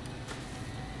boss.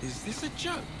 Is this a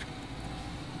joke?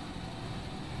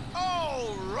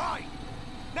 All right!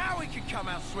 Now we can come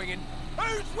out swinging.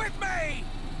 Who's with me?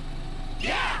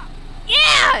 Yeah!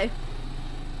 Yeah!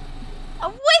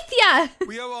 I'm with ya!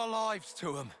 We owe our lives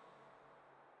to them.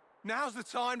 Now's the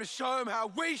time to show them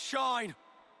how we shine.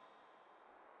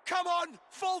 Come on,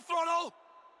 full throttle!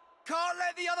 Can't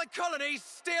let the other colonies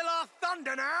steal our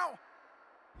thunder now!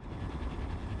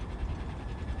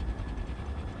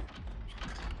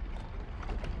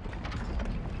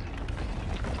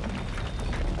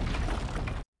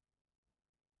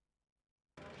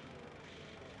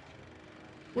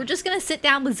 We're just gonna sit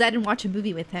down with Zed and watch a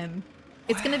movie with him.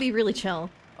 It's gonna be really chill.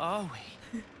 Are we?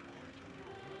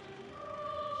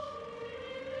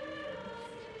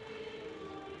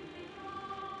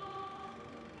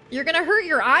 You're gonna hurt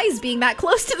your eyes being that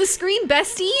close to the screen,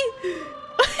 bestie!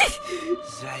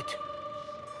 Zed.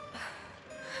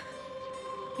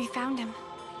 We found him.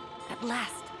 At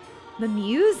last. The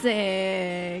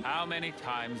music. How many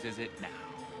times is it now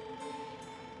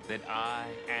that I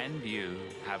and you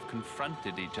have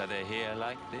confronted each other here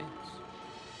like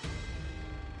this?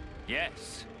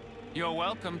 Yes, you're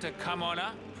welcome to come on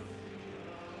up.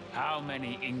 How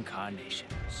many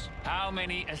incarnations? How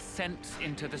many ascents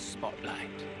into the spotlight?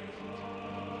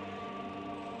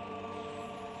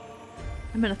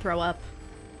 I'm gonna throw up.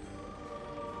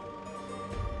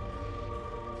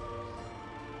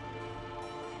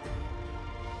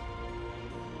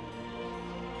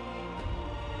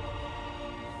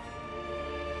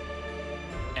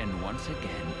 And once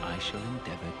again, I shall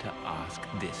endeavor to ask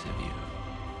this of you.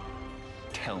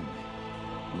 Tell me,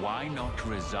 why not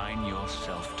resign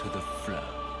yourself to the flow?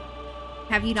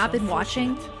 Have you not been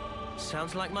watching?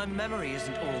 Sounds like my memory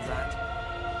isn't all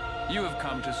that. You have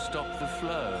come to stop the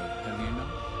flow, have you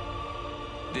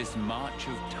not? This march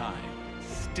of time,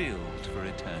 stilled for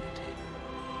eternity.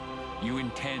 You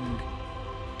intend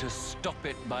to stop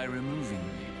it by removing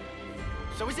me.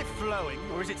 So is it flowing,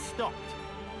 or is it stopped?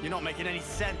 You're not making any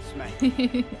sense,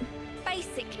 mate.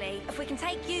 Basically, if we can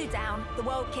take you down, the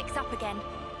world kicks up again.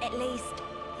 At least,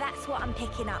 that's what I'm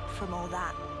picking up from all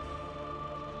that.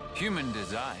 Human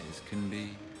desires can be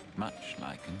much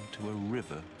likened to a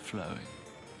river flowing.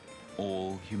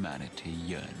 All humanity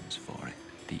yearns for it,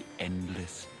 the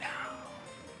endless now.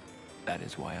 That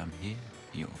is why I'm here,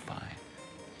 you'll find.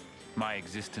 My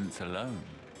existence alone,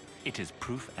 it is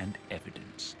proof and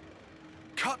evidence.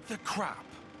 Cut the crap!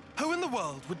 Who in the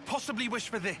world would possibly wish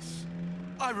for this?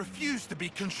 I refuse to be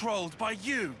controlled by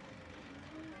you!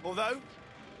 Although,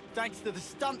 thanks to the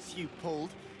stunts you pulled,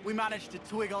 we managed to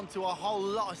twig onto a whole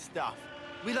lot of stuff.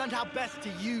 We learned how best to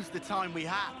use the time we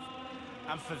have.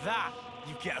 And for that,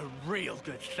 you get a real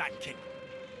good thanking.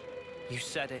 You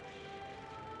said it.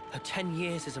 Though 10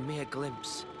 years is a mere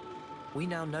glimpse, we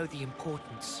now know the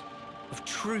importance of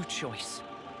true choice.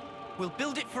 We'll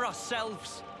build it for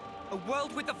ourselves. A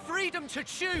world with the freedom to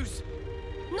choose.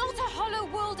 Not a hollow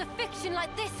world of fiction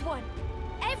like this one.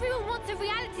 Everyone wants a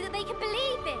reality that they can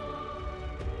believe in.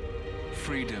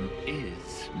 Freedom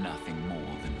is nothing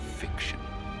more than fiction,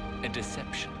 a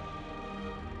deception.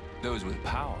 Those with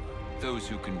power, those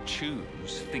who can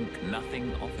choose, think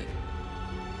nothing of it.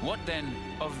 What then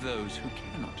of those who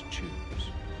cannot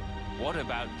choose? What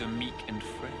about the meek and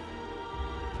frail?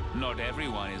 Not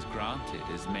everyone is granted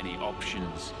as many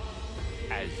options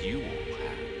as you all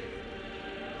have.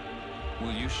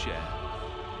 Will you share?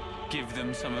 Give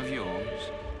them some of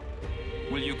yours?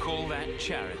 Will you call that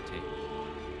charity?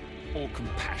 Or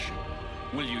compassion?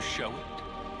 Will you show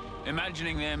it?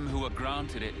 Imagining them who are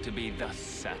granted it to be thus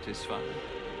satisfied?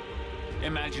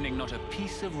 Imagining not a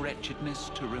piece of wretchedness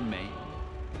to remain?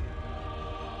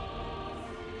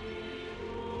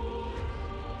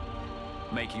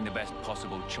 Making the best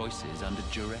possible choices under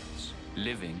duress,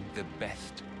 living the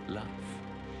best life.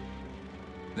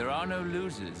 There are no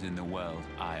losers in the world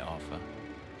I offer.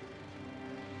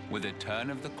 With a turn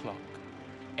of the clock,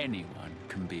 anyone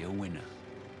can be a winner,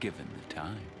 given the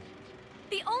time.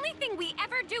 The only thing we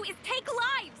ever do is take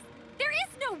lives. There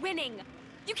is no winning.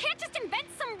 You can't just invent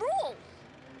some rule.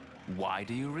 Why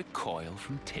do you recoil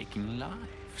from taking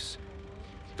lives?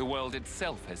 The world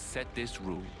itself has set this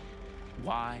rule.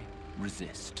 Why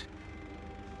resist?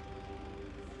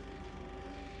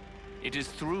 It is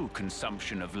through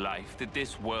consumption of life that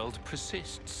this world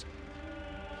persists.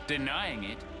 Denying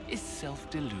it is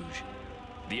self-delusion.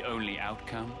 The only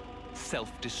outcome,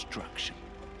 self-destruction.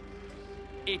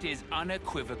 It is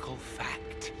unequivocal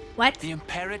fact. What? The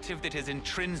imperative that is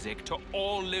intrinsic to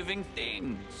all living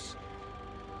things.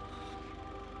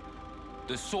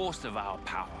 The source of our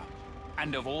power,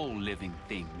 and of all living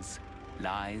things,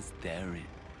 lies therein.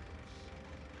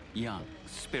 Young,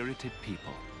 spirited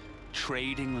people,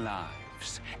 trading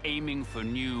lives, aiming for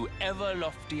new, ever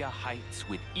loftier heights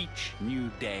with each new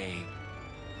day.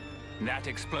 That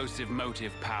explosive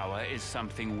motive power is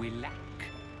something we lack.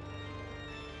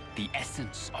 The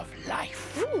essence of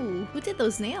life. Ooh, who did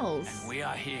those nails? And we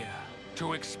are here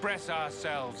to express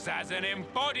ourselves as an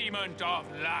embodiment of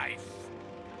life.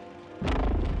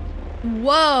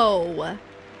 Whoa.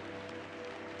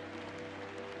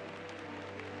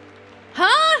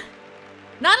 Huh?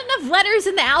 Not enough letters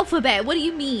in the alphabet. What do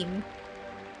you mean?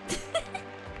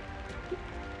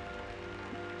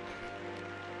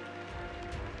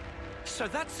 So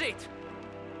that's it.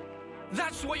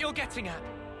 That's what you're getting at.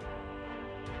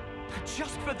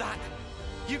 Just for that,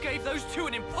 you gave those two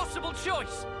an impossible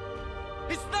choice.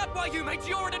 Is that why you made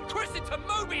Joran and Chris into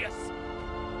Mobius?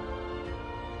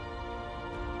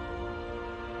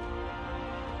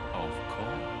 Of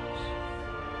course.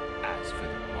 As for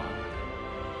the why,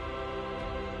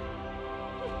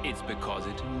 it's because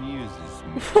it amuses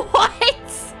me.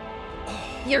 What?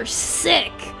 You're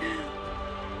sick.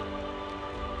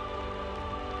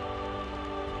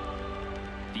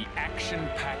 The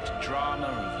action-packed drama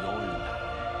of your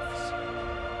lives.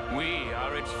 We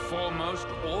are its foremost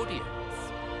audience.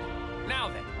 Now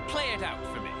then, play it out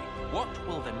for me. What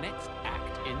will the next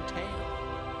act entail?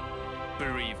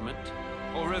 Bereavement?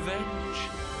 Or revenge?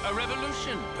 A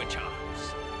revolution,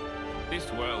 perchance?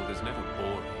 This world is never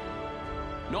boring.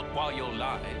 Not while your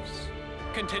lives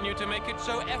continue to make it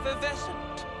so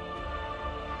effervescent.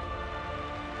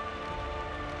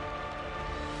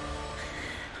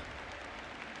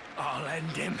 I'll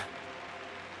end him.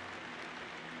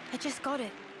 I just got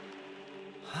it.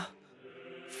 Huh?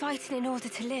 fighting in order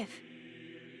to live.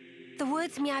 The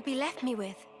words Miyabi left me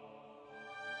with.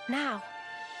 Now,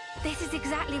 this is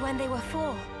exactly when they were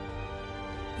for.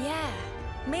 Yeah,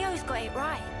 Mio's got it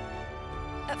right.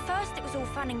 At first it was all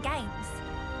fun and games.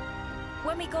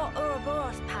 When we got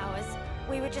Ouroboros powers,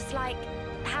 we were just like,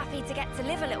 happy to get to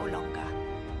live a little longer.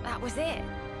 That was it.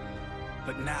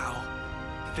 But now,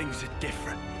 things are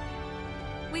different.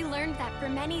 We learned that for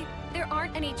many, there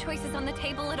aren't any choices on the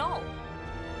table at all.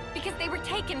 Because they were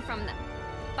taken from them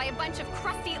by a bunch of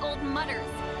crusty old mutters.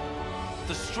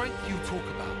 The strength you talk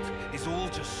about is all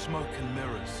just smoke and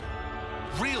mirrors.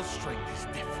 Real strength is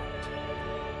different.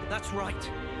 That's right.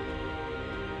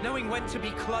 Knowing when to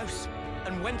be close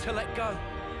and when to let go.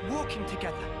 Walking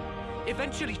together.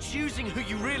 Eventually choosing who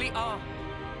you really are.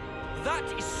 That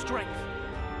is strength.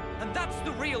 And that's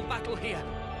the real battle here.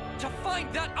 To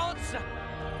find that answer.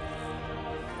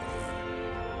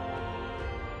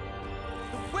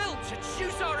 The will to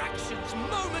choose our actions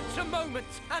moment to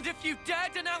moment. And if you dare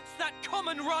denounce that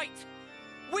common right,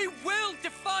 we will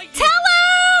defy you.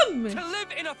 Tell him! To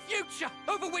live in a future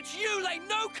over which you lay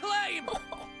no claim.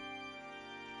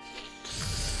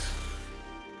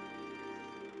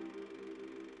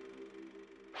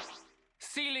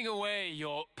 Sealing away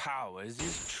your powers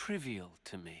is trivial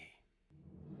to me.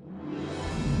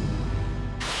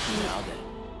 Now then,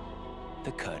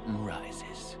 the curtain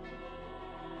rises.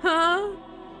 Huh?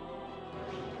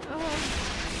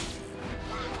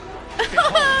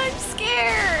 I'm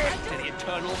scared! To the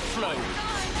eternal flow.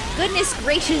 Goodness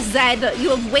gracious, Zed, you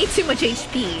have way too much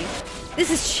HP. This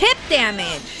is chip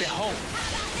damage. Behold.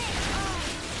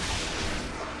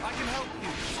 I can help you.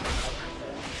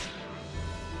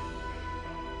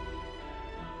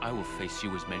 I will face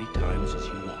you as many times as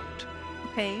you want.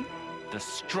 Okay. The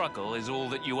struggle is all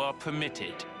that you are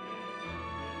permitted.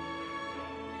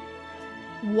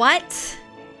 What?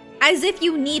 As if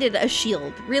you needed a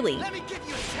shield, really.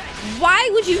 Why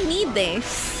would you need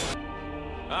this?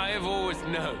 I have always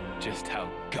known just how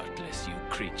gutless you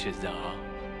creatures are.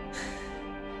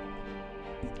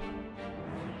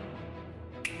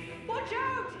 Watch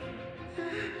out!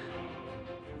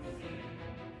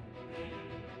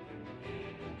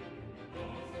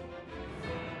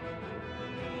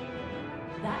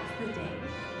 That's the day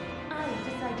I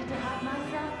decided to have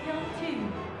myself killed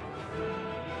too.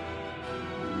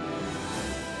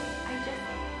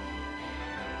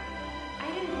 I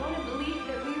didn't want to believe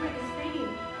that we were the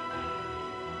same.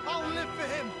 I'll live for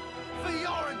him, for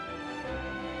Yoren.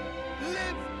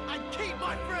 Live and keep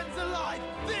my friends alive.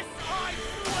 This I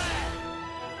swear.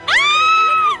 I don't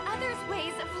imitate others'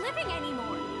 ways of living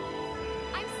anymore.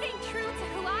 I'm staying true to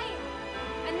who I am,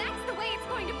 and that's the way it's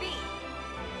going to be.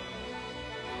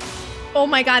 Oh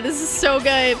my god, this is so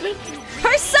good.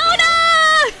 Persona!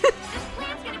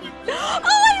 Oh,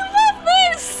 I love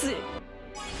this!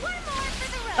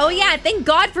 Oh yeah, thank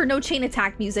God for no chain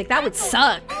attack music. That would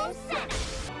suck.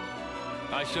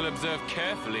 I shall observe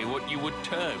carefully what you would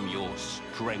term your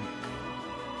strength.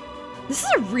 This is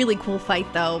a really cool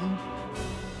fight, though.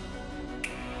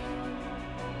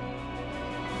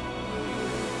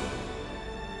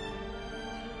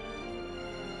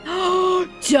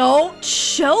 Don't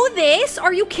show this!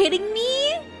 Are you kidding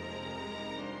me?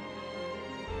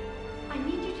 I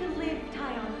need you to live,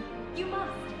 Tyon. You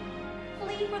must.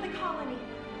 Flee for the colony.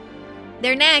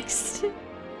 They're next. Who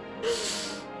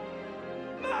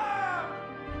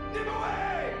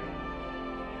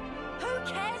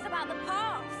cares about the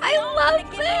past? I love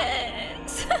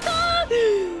this!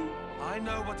 I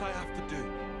know what I have to do.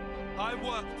 I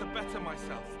work to better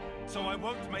myself, so I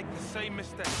won't make the same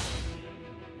mistake.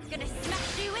 Gonna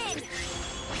smash you in.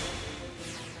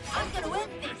 I'm gonna win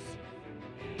this.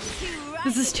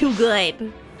 This is too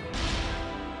good.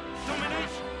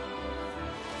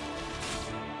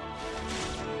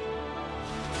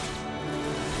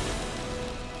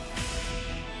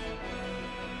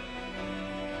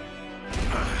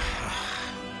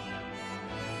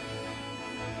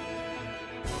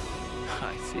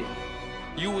 I see.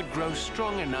 You would grow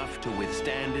strong enough to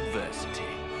withstand adversity.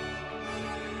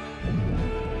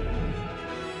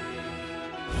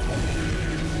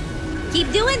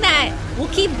 Keep doing that. We'll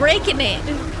keep breaking it.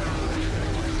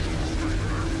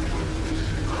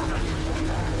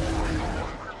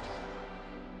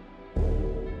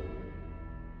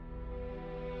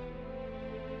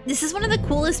 This is one of the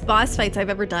coolest boss fights I've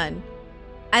ever done.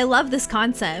 I love this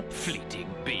concept.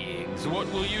 Fleeting beings, what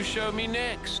will you show me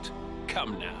next?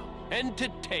 Come now,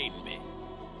 entertain me.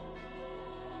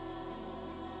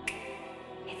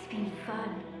 It's been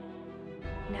fun.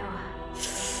 Noah.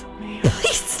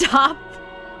 Please stop.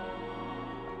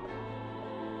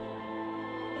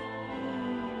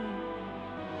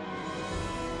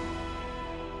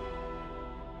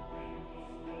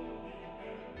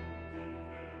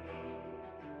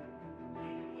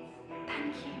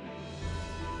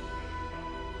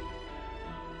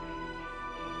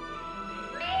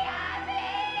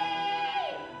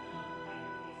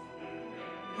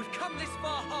 come this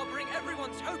far harboring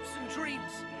everyone's hopes and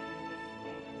dreams.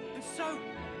 And so,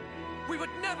 we would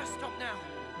never stop now.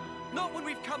 Not when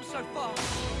we've come so far.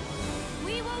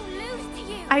 We won't lose to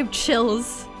you. I have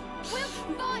chills. We'll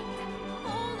fight for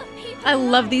all the people. I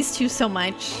love these two so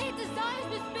much. Their desires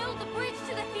must build the bridge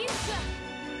to the future.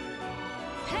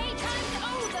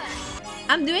 Playtime's over.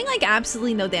 I'm doing like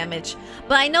absolutely no damage,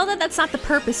 but I know that that's not the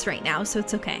purpose right now, so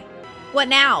it's okay. What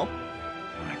now?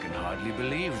 I can hardly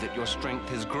believe that your strength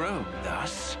has grown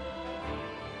thus.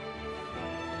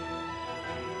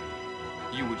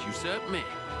 You would usurp me,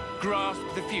 grasp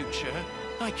the future.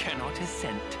 I cannot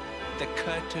assent. The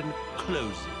curtain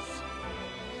closes.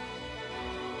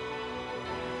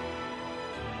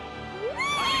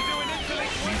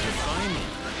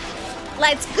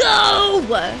 Let's go!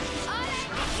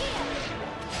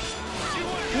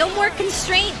 No more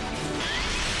constraint.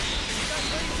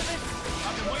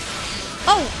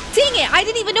 Oh, dang it! I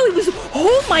didn't even know he was.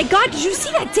 Oh my god! Did you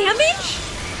see that damage?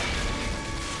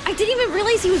 I didn't even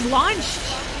realize he was launched.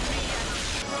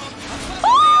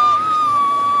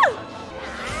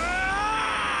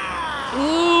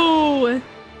 Ooh.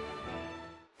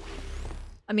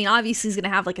 I mean, obviously he's gonna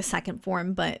have like a second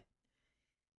form, but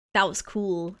that was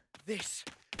cool. This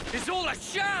is all a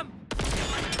sham!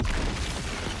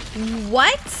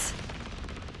 What?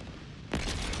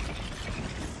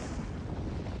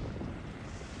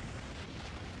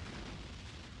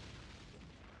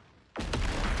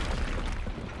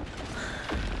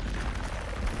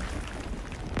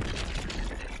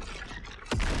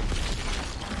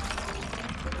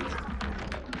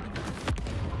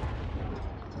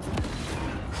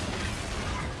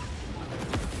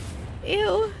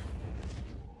 Ew.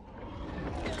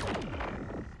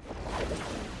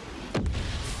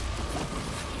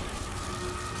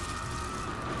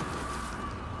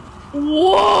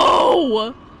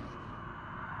 Whoa!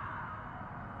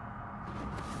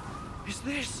 Is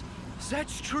this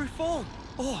Zed's true form?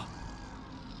 Or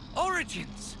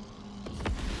origins?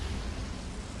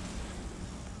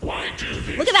 Why do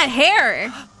this? Look at that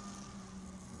hair!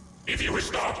 If you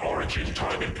restart Origin,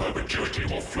 time in perpetuity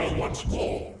will flow once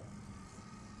more.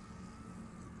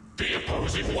 The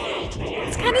opposing worlds will overlap.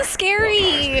 It's kind of scary.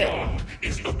 What lies beyond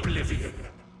is oblivion.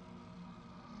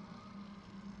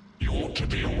 You ought to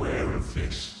be aware of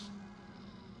this.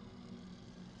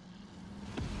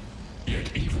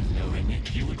 Yet even knowing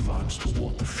it, you advance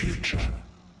toward the future.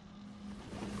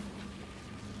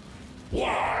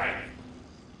 Why?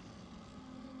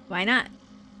 Why not?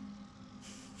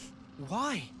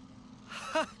 Why?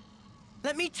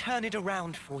 Let me turn it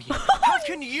around for you. How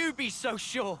can you be so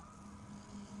sure?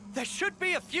 There should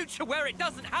be a future where it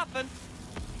doesn't happen.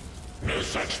 No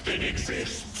such thing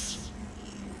exists.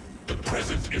 The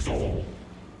present is all.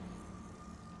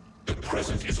 The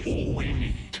present is all we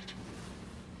need.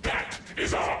 That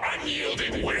is our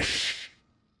unyielding wish.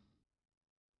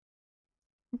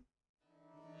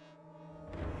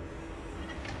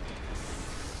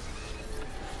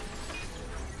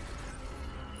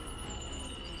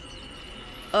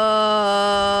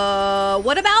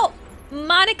 What about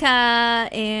Monica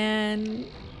and...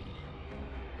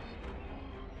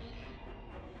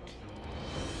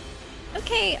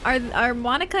 Okay, are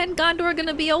Monica and Gondor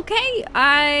gonna be okay?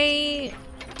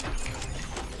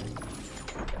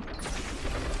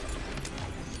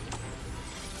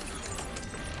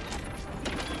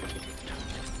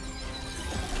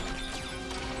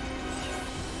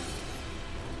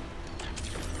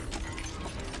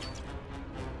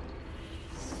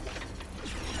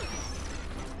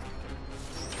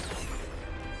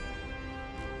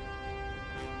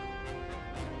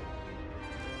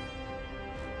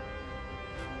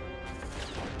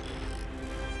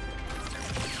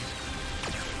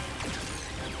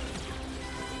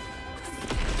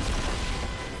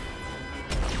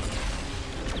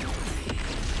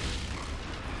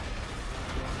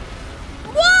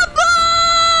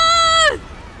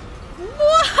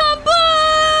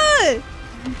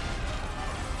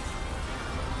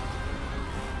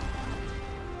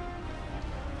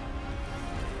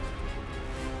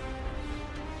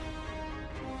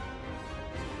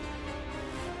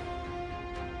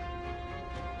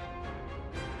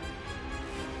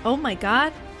 Oh my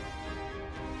god.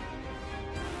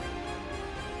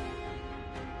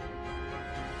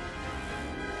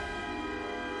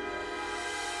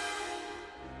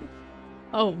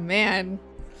 Oh man.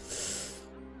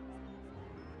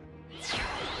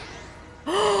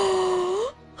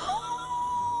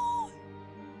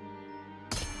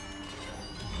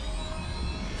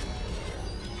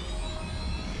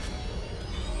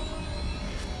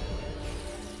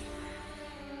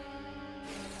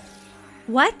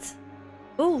 What?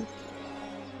 Ooh.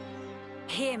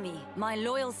 Hear me, my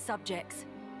loyal subjects.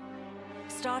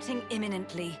 Starting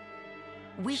imminently,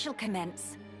 we shall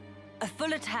commence a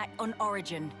full attack on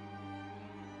Origin.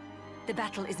 The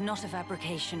battle is not a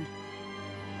fabrication.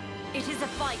 It is a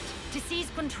fight to seize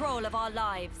control of our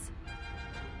lives.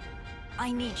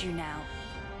 I need you now.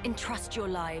 Entrust your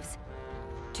lives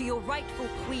to your rightful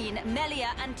queen, Melia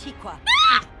Antiqua.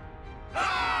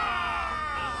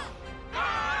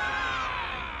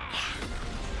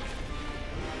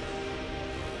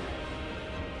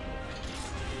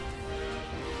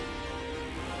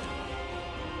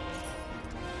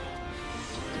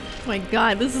 Oh my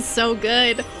god, this is so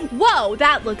good. Whoa,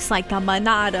 that looks like a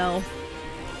Monado.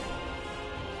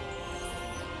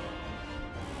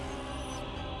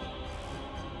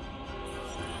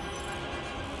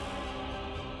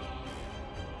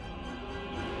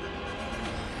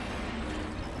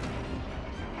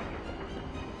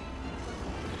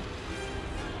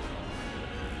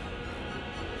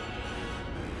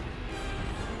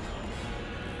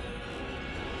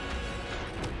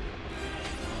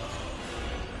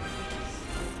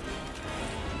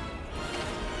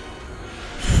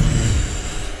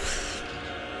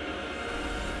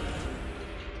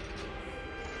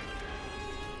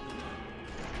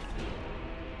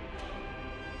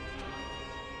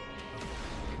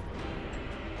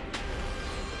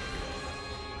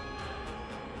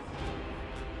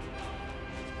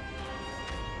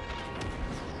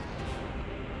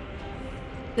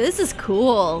 This is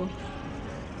cool.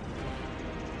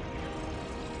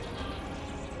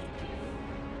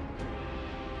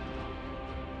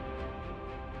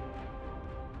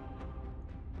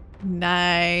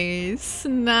 Nice,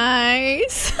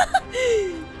 nice.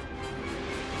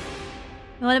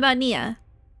 What about Nia?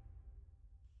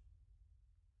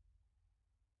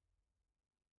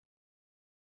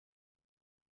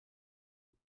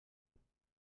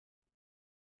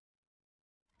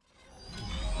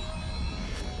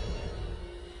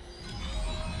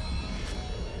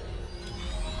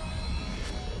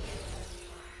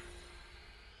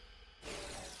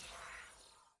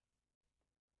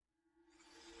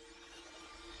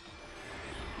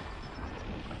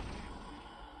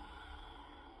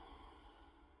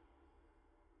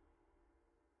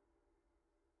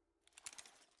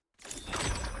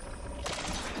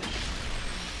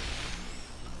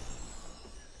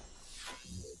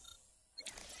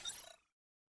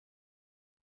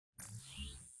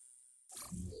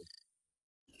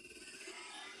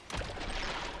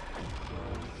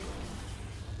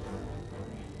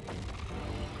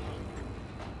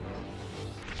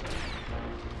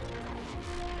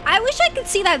 I wish I could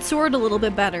see that sword a little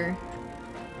bit better.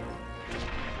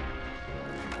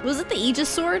 Was it the Aegis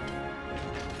sword?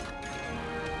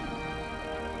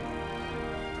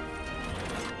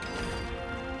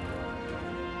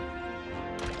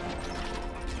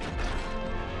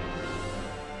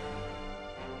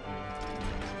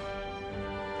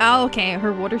 Oh, okay,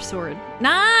 her water sword.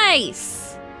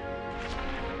 Nice!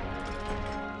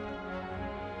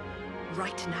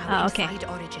 Right now, okay. inside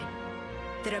Origin,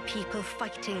 there are people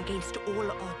fighting against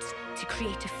all odds to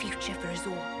create a future for us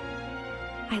all.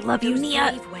 I love you,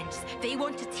 Nia. Brave ones, they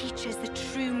want to teach us the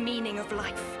true meaning of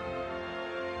life.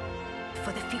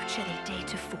 For the future they dare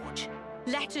to forge.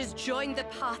 Let us join the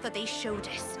path that they showed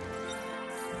us.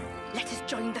 Let us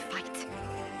join the fight.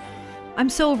 I'm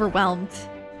so overwhelmed.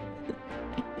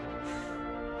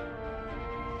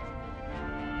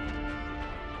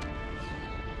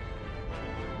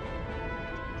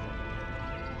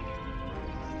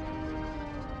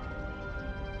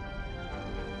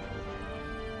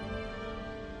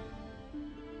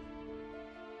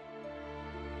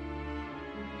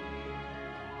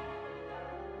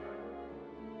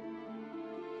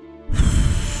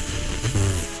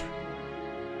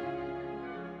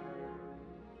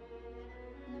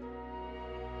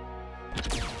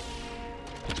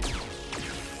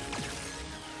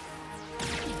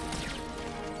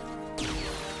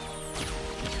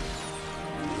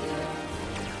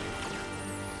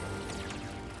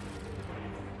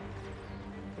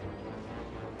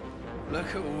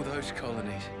 Look at all those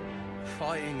colonies,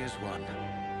 fighting as one.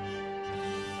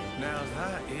 Now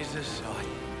that is a sight.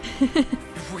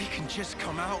 If we can just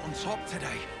come out on top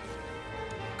today.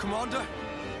 Commander,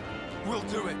 we'll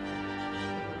do it.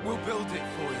 We'll build it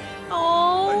for you.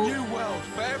 Oh. A new world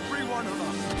for every one of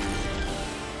us.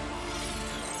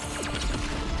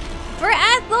 For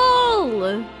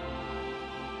Ethel!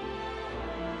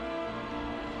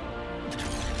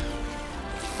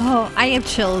 Oh, I have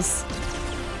chills.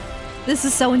 This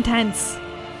is so intense.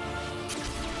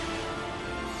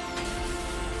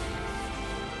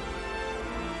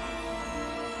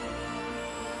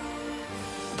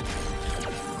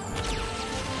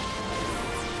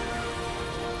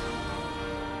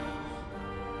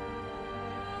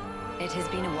 It has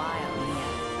been a while, Mia.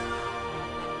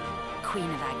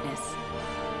 Queen of Agnes.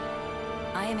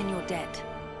 I am in your debt,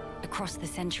 across the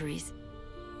centuries.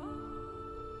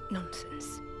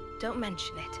 Nonsense. Don't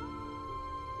mention it.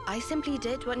 I simply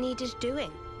did what needed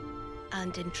doing,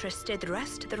 and entrusted the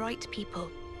rest to the right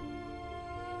people.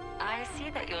 I see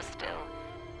that you're still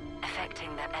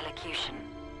affecting that elocution.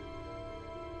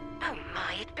 Oh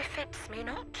my, it befits me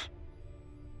not.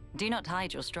 Do not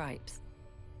hide your stripes.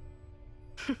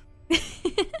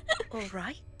 All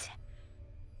right.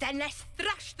 Then let's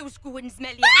thrash those goons,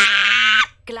 Melia.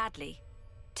 Gladly.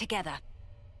 Together.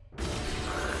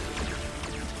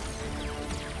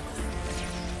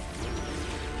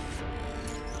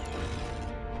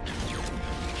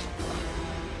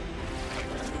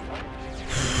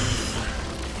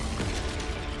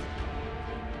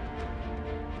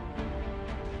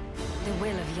 The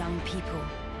will of young people,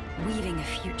 weaving a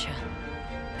future.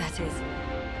 That is,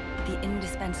 the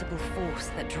indispensable force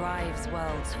that drives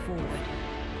worlds forward.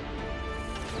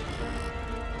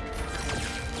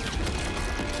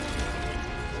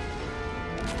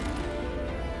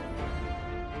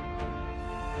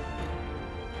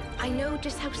 I know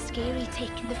just how scary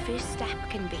taking the first step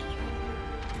can be.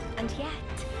 And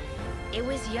yet, it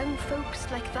was young folks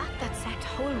like that that set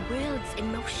whole worlds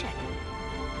in motion,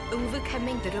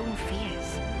 overcoming their own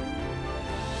fears.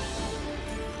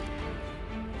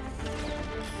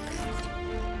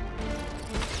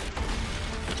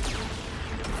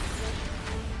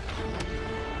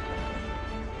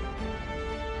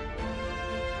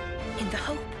 In the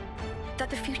hope that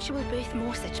the future will birth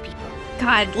more such people.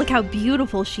 God, look how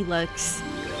beautiful she looks.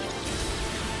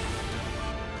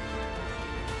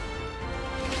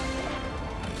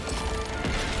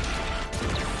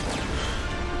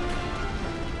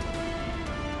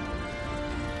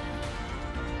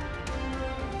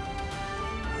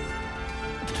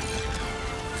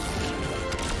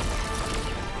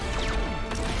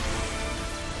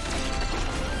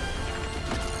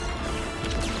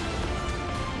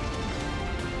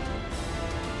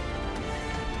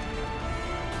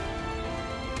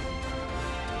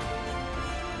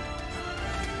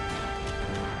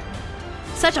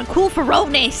 Such a cool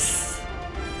Feronis!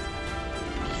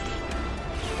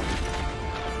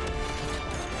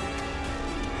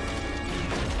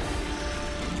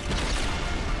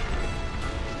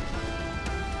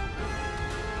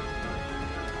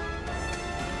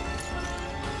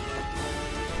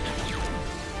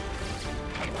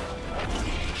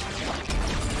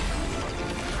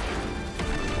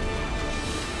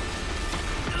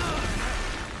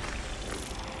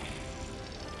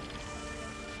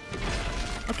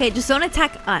 Okay, just don't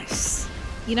attack us.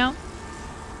 You know?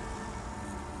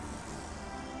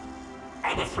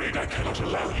 I'm afraid I cannot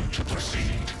allow you to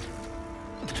proceed.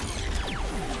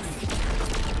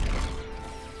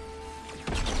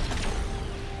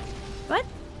 What?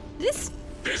 This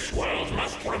world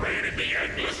must remain in the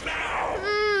endless now.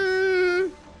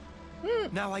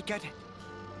 Now I get it.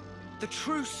 The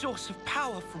true source of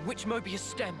power from which Mobius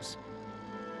stems.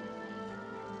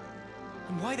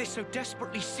 And why they so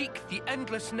desperately seek the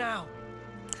endless now.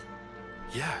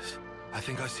 Yes, I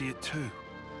think I see it too.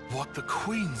 What the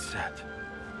Queen said.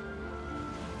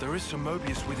 There is some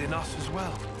Mobius within us as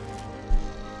well.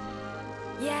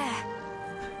 Yeah,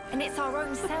 and it's our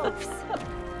own selves.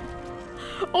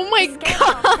 Oh my We scare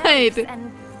ourselves god!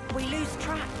 and we lose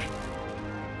track.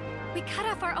 We cut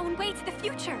off our own way to the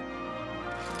future.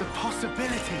 The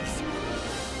possibilities.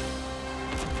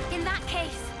 In that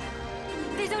case,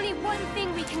 there's only one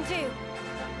thing we can do.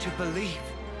 To believe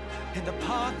in the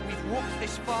path we've walked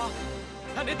this far,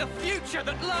 and in the future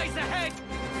that lies ahead.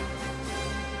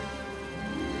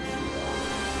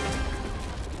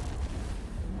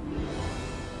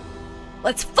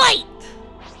 Let's fight!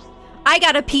 I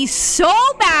got a piece so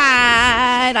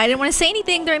bad! I didn't want to say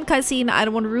anything during the cutscene. I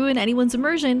don't want to ruin anyone's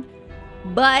immersion.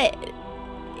 But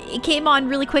it came on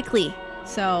really quickly.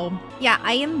 So, yeah,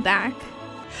 I am back.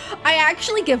 I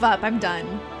actually give up. I'm done.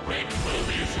 When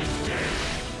Mobius is dead,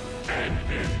 and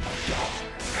in dust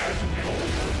and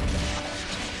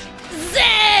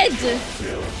Zed!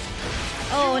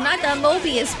 Oh, not the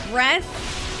Mobius breath.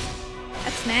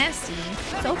 That's nasty.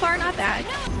 So far, not bad.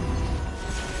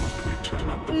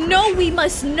 No, we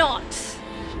must not.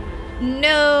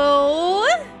 No.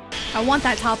 I want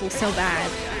that topple so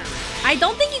bad. I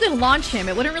don't think you can launch him.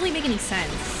 It wouldn't really make any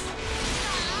sense.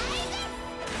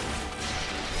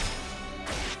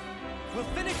 We'll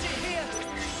finish it here.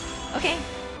 Okay.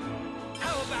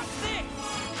 How about this?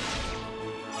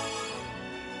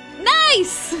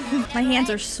 Nice! My hands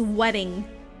are sweating.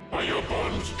 Are your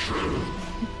bonds true?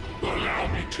 Allow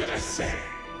me to essay.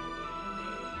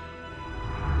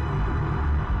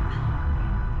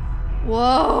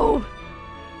 Whoa.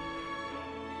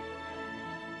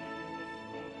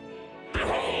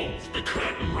 Behold, the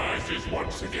curtain rises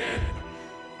once again.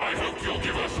 I hope you'll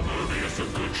give us Mobius a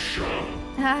good show.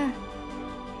 Ha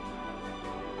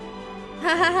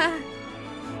ha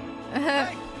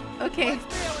ha. Okay.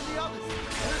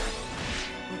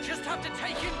 We just have to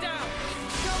take him down.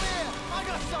 Come here. I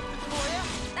got something for you.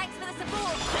 Thanks for the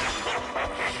support.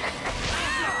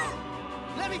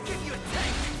 Let me give you a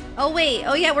taste. Oh wait,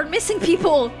 oh yeah, we're missing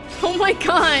people. Oh my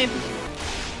god.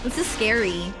 This is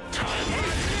scary.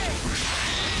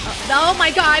 Oh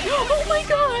my god. Oh my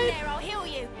god. There, I'll heal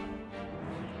you.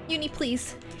 Uni,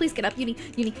 please. Please get up. Uni.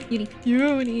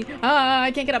 Ah,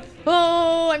 I can't get up.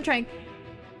 Oh, I'm trying.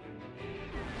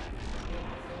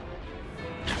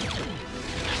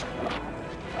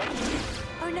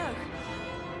 Oh no.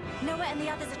 Noah and the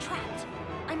others are trapped.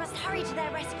 I must hurry to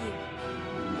their rescue.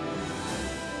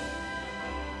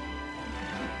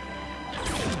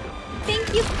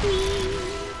 Thank you, queen.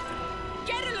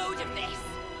 Get a load of this.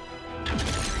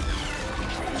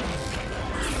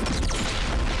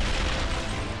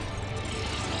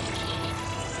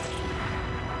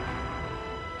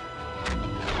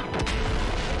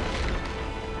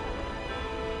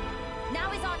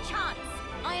 Now is our chance.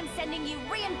 I am sending you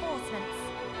reinforcements.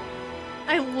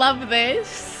 I love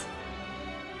this.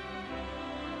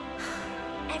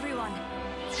 Everyone,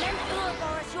 lend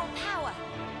Ouroboros your power.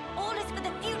 All is for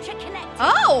the future connected.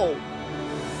 Oh!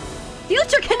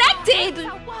 Future connected!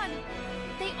 Are one.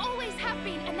 They always have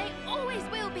been and they always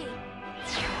will be.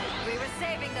 We were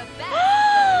saving the best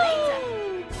for later.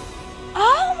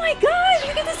 Oh my god!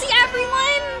 We get to see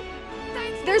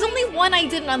everyone! There's only one I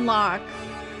didn't unlock.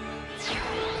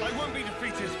 I won't be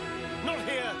defeated. Not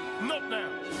here, not now.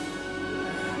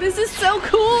 This is so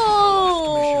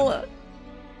cool!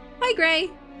 Hi, Gray.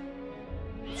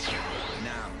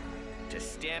 Now, to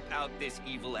stamp out this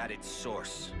evil at its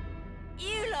source.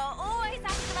 You lot always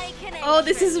have to make an Oh,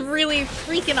 this is really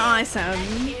freaking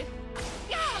awesome.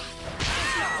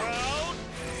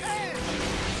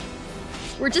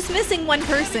 We're just missing one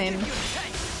person.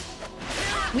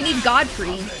 We need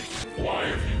Godfrey. Why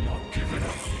have you not given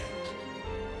up yet?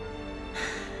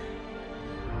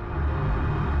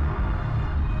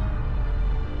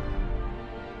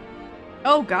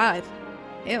 Oh god.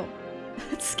 Ew.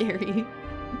 That's scary.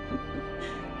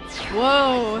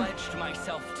 Whoa. I pledged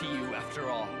myself to you after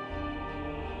all.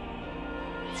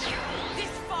 This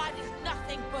fight is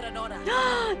nothing but an honor.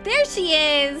 There she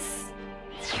is.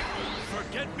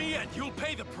 Forget me and you'll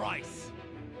pay the price.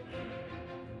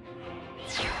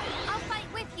 I'll fight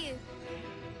with you.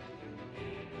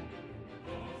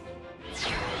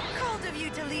 Cold of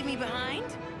you to leave me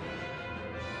behind.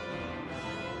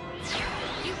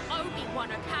 You owe me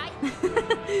one, okay?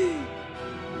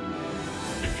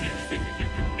 If you think you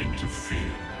can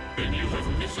interfere, then you have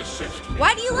misassessed me.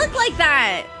 Why do you look like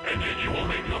that? And yet you will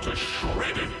make not a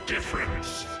shred of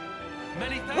difference.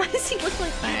 Many thanks. Why does he look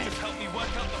like You that? just helped me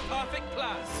work out the perfect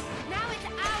plan. Now it's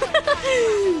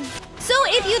our So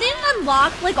if you didn't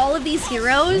unlock like all of these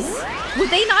heroes, would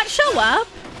they not show up?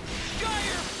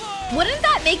 Wouldn't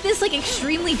that make this like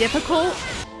extremely difficult?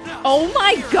 Oh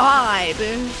my god.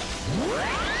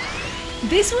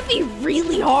 This would be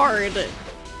really hard.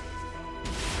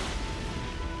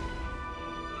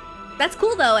 That's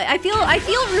cool though. I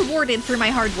feel rewarded for my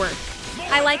hard work.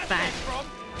 I like that.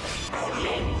 How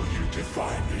long will you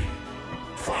defy me?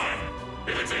 Fine.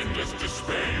 If it's endless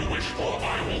despair you wish for,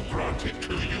 I will grant it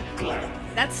to you gladly.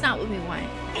 That's not what we want.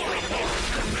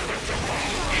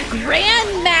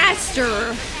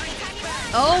 Grandmaster!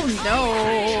 Oh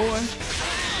no.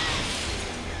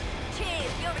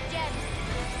 cheers, you're a gem.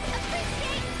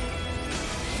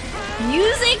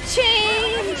 Music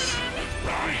change!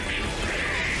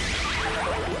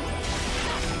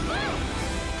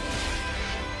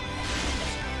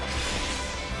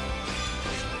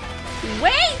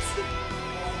 Wait!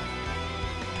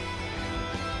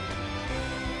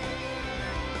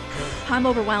 I'm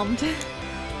overwhelmed.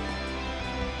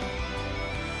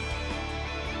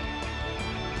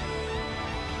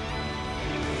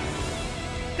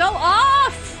 Go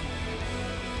off!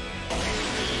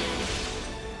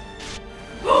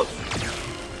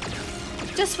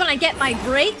 Just when I get my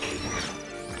break?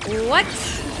 What?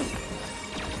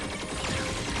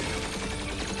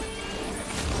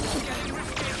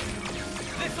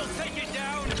 This'll take it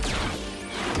down.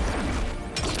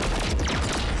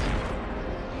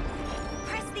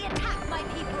 Press the attack, my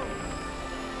people.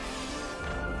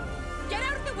 Get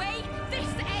out of the way. This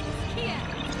ends here.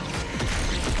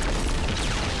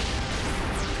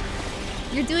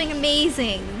 You're doing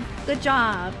amazing. Good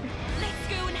job. Let's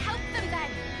go and help them then.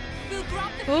 We'll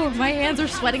grab the Oh, my hands are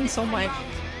sweating so much.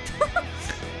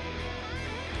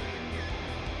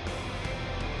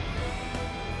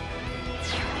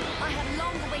 I have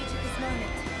long awaited this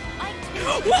moment.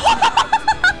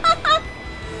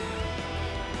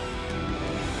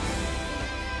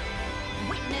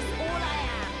 Witness all I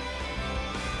am.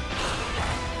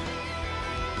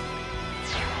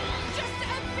 Just a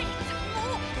bit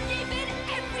more. Give it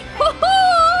everything.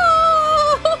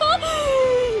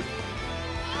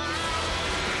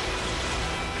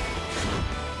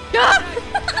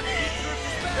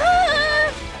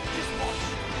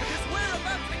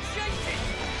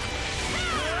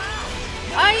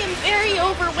 I am very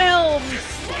overwhelmed.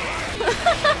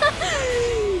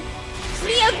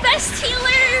 Mia, best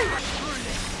healer.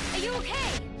 Are you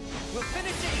okay? We'll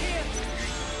finish it here.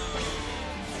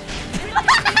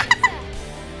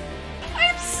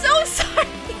 I'm so sorry.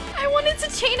 I wanted to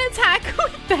chain attack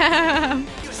with them.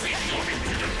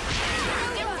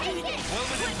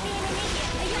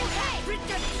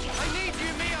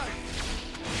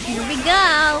 Here we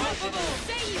go.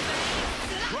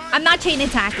 I'm not chain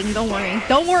attacking, don't worry.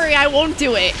 Don't worry, I won't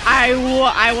do it. I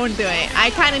won't do it. I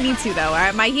kind of need to though.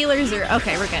 Alright, my healers are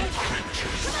okay, we're good.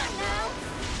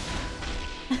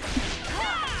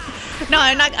 No,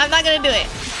 I'm not gonna do it.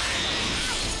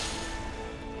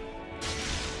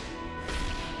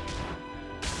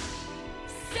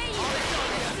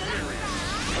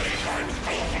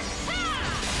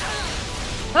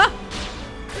 Huh?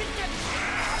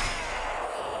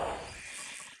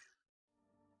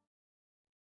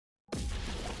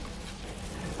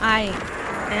 I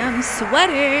am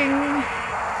sweating.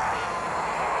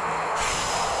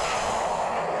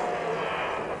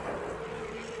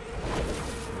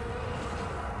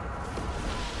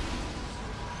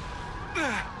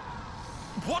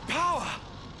 What power?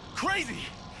 Crazy!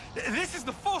 This is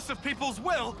the force of people's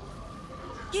will!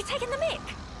 You taking the mick?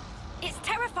 It's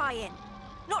terrifying.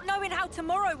 Not knowing how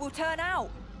tomorrow will turn out.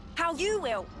 How you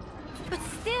will. But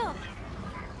still,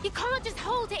 you can't just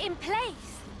hold it in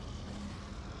place.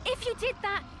 If you did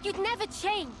that, you'd never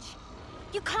change.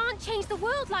 You can't change the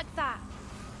world like that.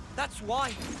 That's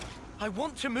why I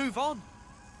want to move on.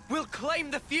 We'll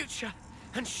claim the future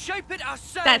and shape it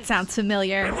ourselves. That sounds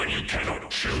familiar. And when you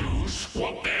cannot choose,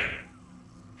 what then?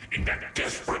 In that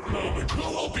desperate moment, who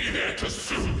will be there to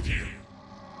soothe you?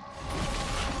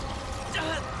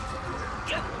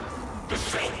 The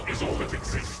self is all that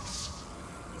exists.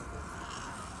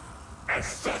 As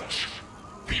such,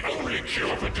 the only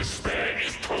cure for despair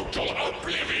is total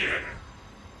oblivion.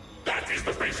 That is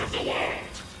the face of the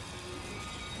world.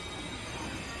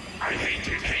 I hate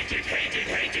it, hate it, hate it,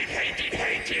 hate it, hate it,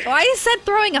 hate it. Oh, I said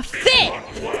throwing a fit. I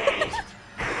love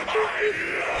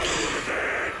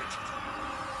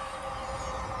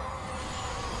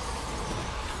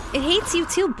it. It hates you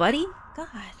too, buddy. God.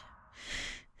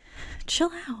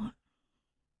 Chill out.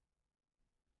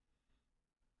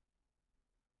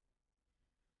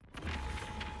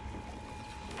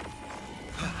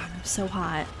 I'm so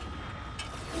hot.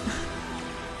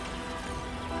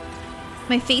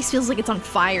 My face feels like it's on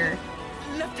fire.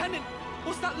 Lieutenant,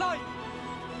 what's that light?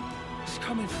 It's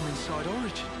coming from inside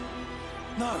Origin.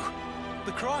 No,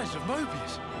 the cries of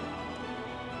Mobius.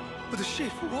 With the sheer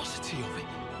ferocity of it.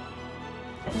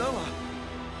 Noah.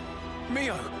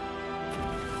 Mio.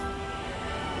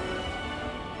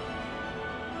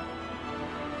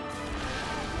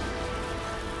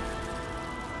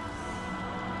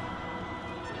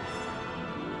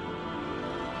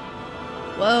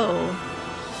 Whoa.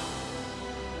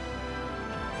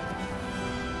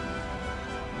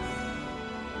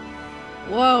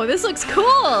 Whoa, this looks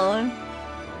cool.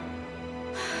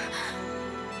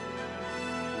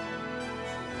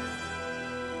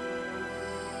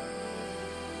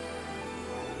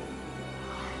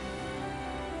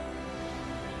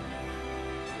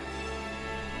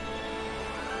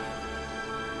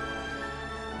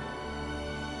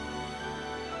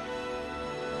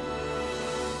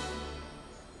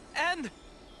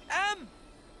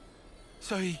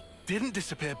 So he didn't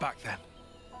disappear back then?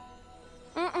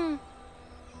 Mm-mm.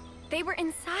 They were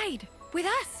inside, with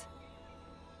us.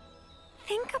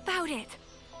 Think about it.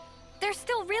 They're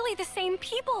still really the same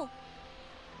people.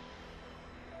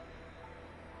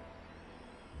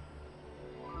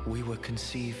 We were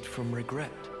conceived from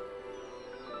regret.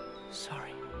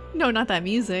 Sorry. No, not that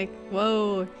music.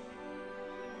 Whoa.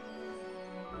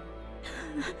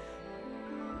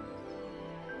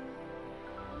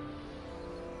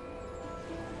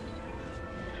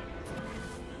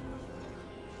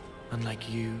 Unlike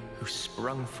you, who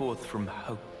sprung forth from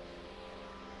hope.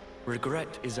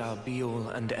 Regret is our be-all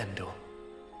and end-all.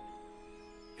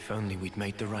 If only we'd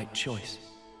made the right choice.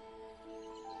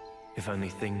 If only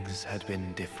things had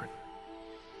been different.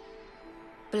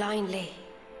 Blindly,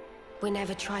 we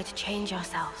never tried to change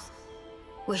ourselves,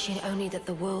 wishing only that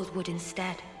the world would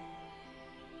instead.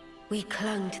 We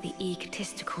clung to the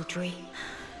egotistical dream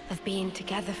of being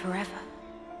together forever.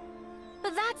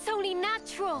 But that's only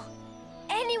natural.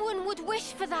 Anyone would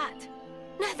wish for that.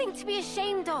 Nothing to be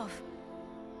ashamed of.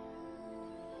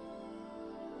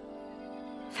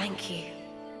 Thank you.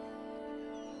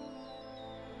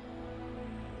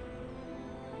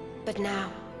 But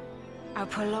now, our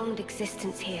prolonged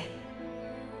existence here,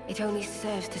 it only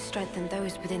serves to strengthen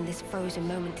those within this frozen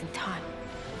moment in time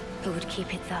who would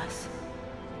keep it thus.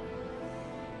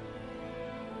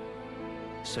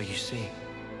 So you see,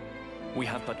 we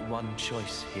have but one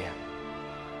choice here.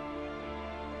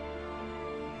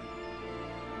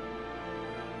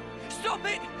 Stop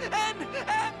it! M!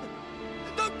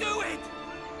 Don't do it!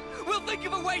 We'll think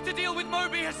of a way to deal with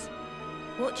Mobius!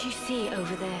 What you see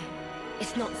over there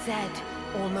is not Zed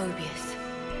or Mobius,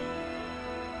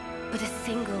 but a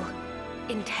single,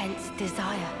 intense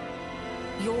desire.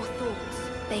 Your thoughts,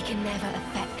 they can never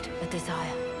affect a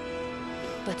desire.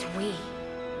 But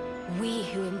we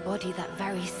who embody that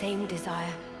very same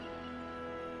desire.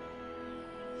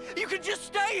 You can just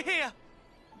stay here!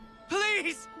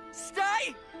 Please,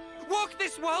 stay! Walk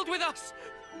this world with us!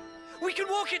 We can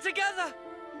walk it together!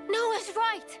 Noah's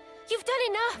right! You've done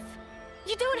enough!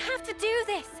 You don't have to do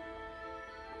this!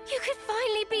 You could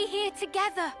finally be here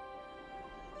together!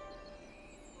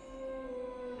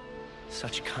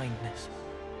 Such kindness.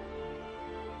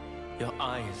 Your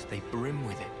eyes, they brim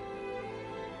with it.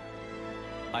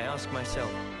 I ask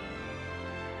myself,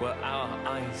 were our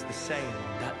eyes the same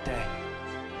on that day?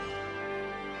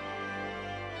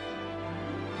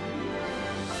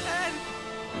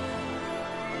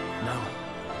 Noah,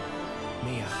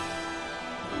 Mia,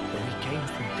 when we came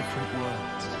from different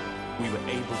worlds, we were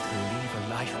able to leave a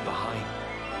life behind.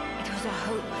 It was a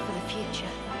hope for the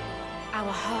future. Our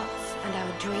hearts and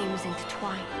our dreams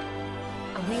intertwined,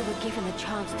 and we were given the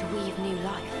chance to weave new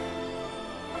life.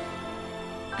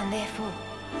 And therefore,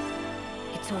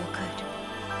 it's all good.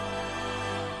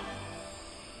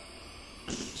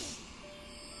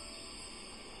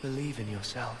 Believe in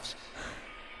yourselves.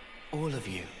 All of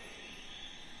you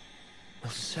will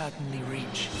certainly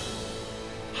reach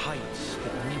heights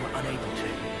that we were unable to.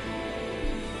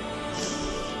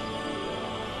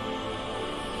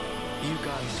 You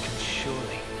guys can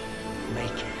surely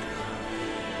make it.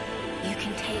 You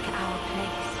can take our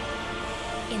place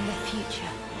in the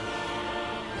future.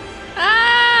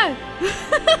 Ah!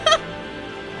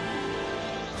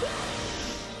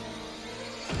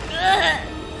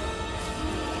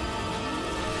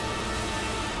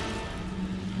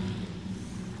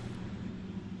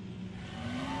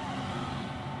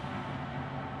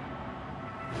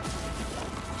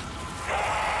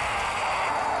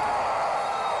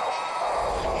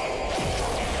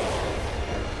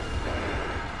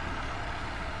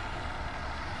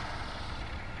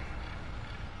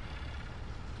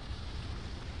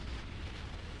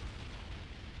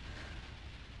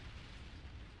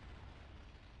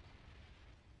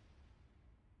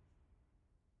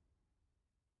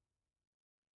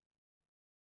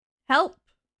 Help!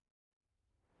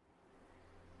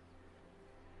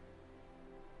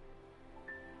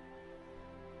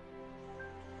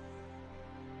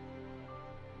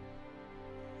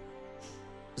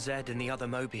 Zed and the other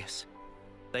Mobius.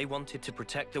 They wanted to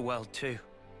protect the world too.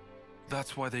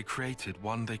 That's why they created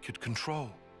one they could control.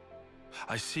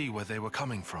 I see where they were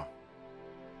coming from.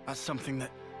 That's something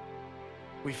that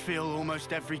we feel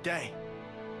almost every day.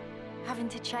 Having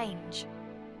to change.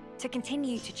 To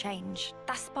continue to change.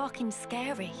 That's sparking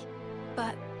scary.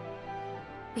 But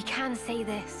we can say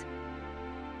this.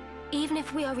 Even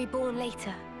if we are reborn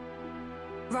later,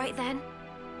 right then,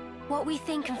 what we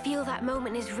think and feel that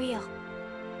moment is real.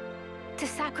 To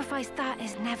sacrifice that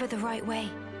is never the right way.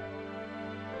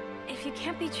 If you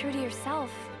can't be true to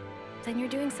yourself, then you're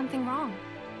doing something wrong.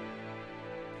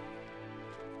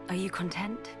 Are you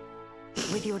content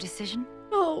with your decision?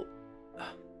 Oh.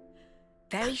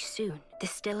 Very soon, the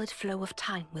stilled flow of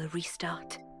time will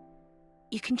restart.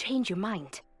 You can change your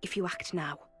mind if you act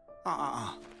now.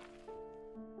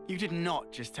 You did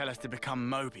not just tell us to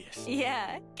become Mobius.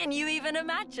 Yeah, can you even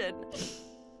imagine?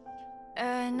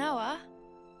 Noah?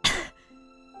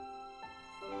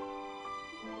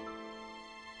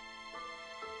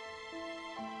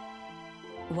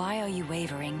 Why are you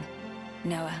wavering,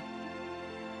 Noah?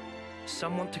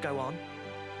 Some want to go on,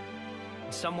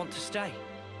 and some want to stay.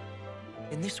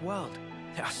 In this world,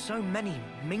 there are so many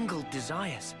mingled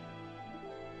desires.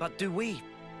 But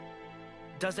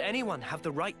does anyone have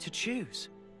the right to choose?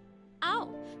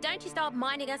 Oh, don't you start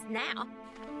minding us now.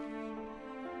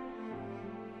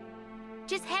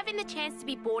 Just having the chance to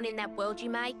be born in that world you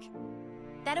make,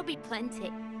 that'll be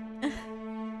plenty.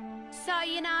 So,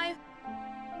 you know,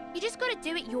 you just gotta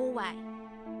do it your way.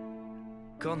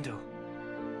 Gondo.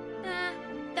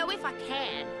 Though if I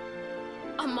can,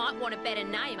 I might want a better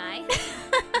name, eh?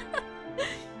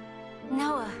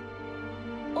 Noah,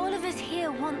 all of us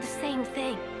here want the same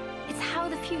thing. It's how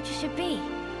the future should be.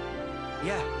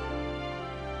 Yeah.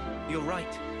 You're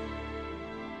right.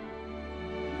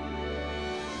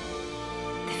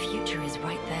 The future is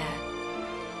right there.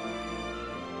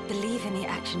 Believe in the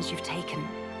actions you've taken,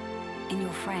 in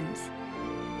your friends.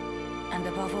 And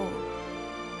above all,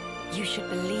 you should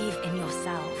believe in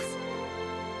yourselves.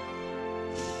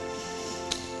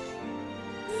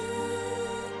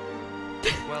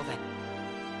 Well then,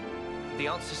 the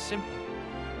answer's simple.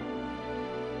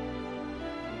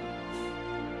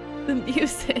 The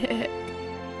music.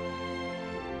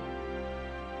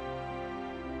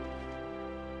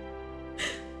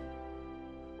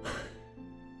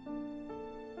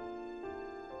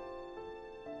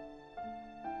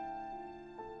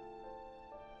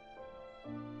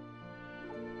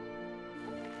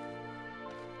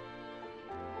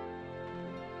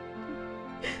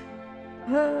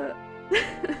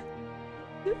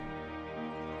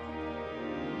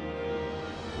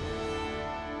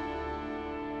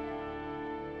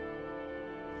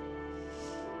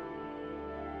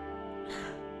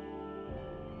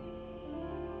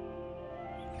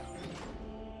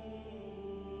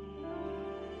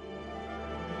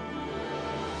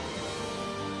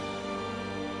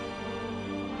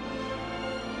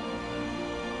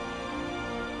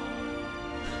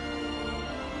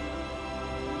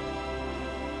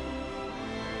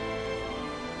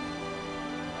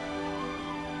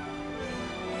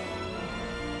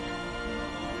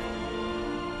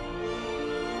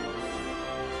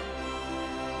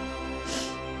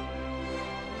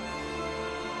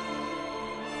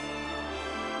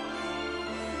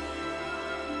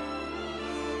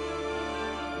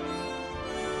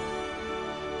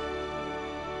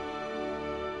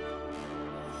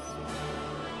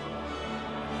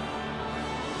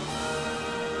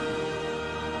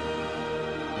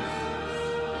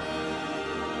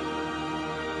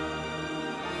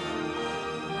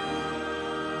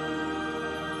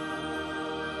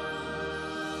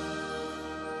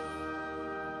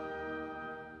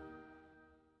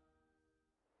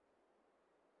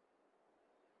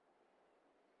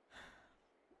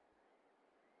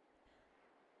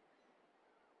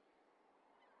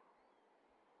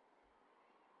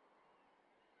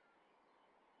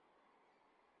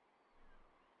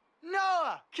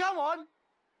 Noah, come on!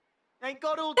 Ain't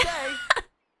got all day.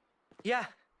 Yeah.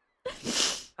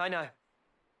 I know.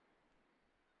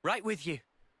 Right with you.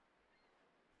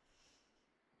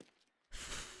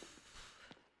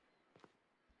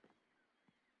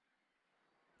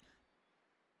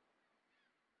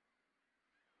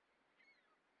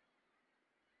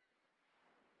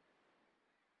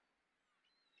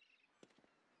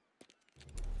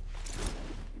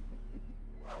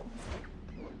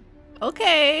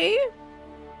 Okay.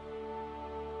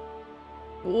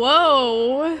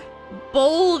 Whoa.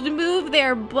 Bold move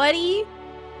there, buddy.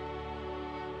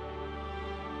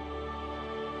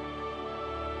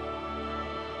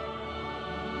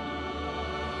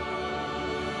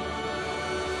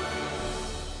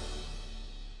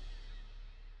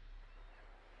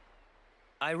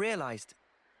 I realized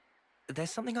there's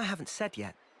something I haven't said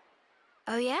yet.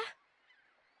 Oh, yeah?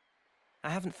 I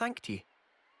haven't thanked you.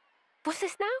 What's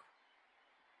this now?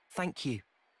 Thank you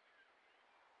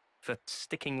for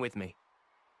sticking with me.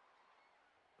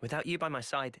 Without you by my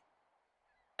side,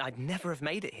 I'd never have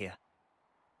made it here.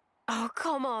 Oh,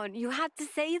 come on. You had to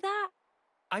say that?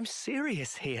 I'm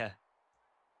serious here.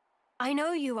 I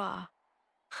know you are.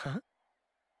 Huh?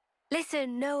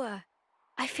 Listen, Noah,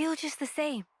 I feel just the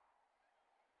same.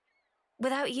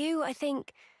 Without you, I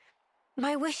think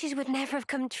my wishes would never have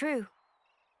come true.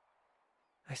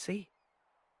 I see.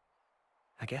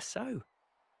 I guess so.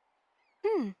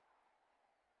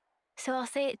 So I'll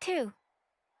say it too.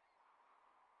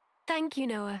 Thank you,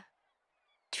 Noah.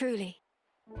 Truly.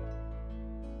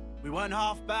 We weren't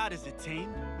half bad as a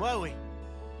team, were we?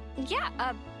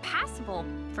 Yeah, passable,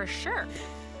 for sure.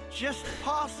 Just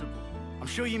passable. I'm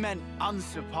sure you meant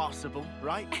unsurpassable,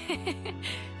 right?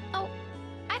 Oh,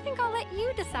 I think I'll let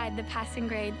you decide the passing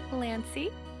grade, Lancy.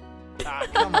 Ah,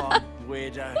 come on,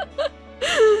 weirdo.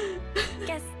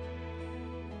 Guess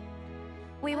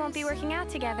we won't be working out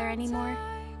together anymore.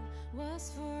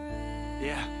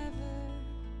 Yeah.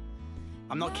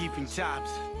 I'm not keeping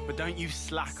tabs, but don't you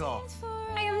slack off.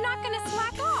 I am not gonna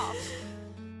slack off.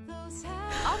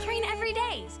 I'll train every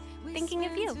day, thinking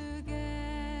of you.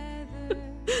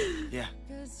 Yeah.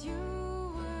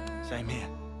 Same here.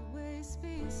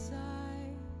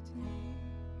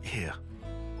 Here,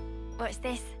 What's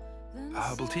this? a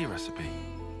herbal tea recipe.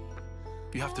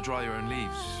 You have to dry your own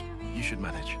leaves. You should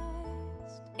manage.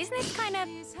 Isn't this kind of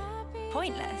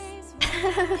pointless?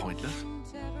 Pointless?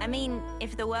 I mean,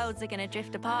 if the worlds are gonna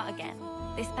drift apart again,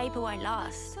 this paper won't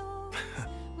last.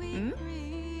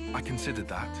 I considered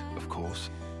that, of course.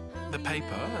 The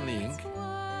paper and the ink,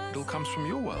 it all comes from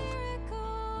your world.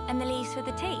 And the leaves for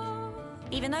the tea?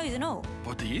 Even those and all?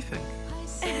 What do you think?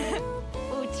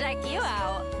 We'll check you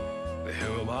out.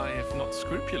 Who am I if not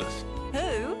scrupulous?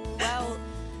 Who? Well,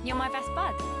 you're my best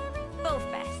bud. Both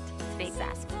best, to be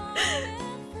exact.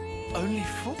 Only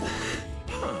 4?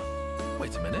 Huh.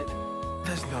 Wait a minute.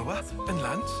 There's Noah and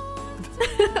Lance.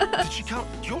 Did she count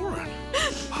Joran?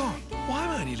 Oh, why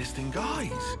am I only listing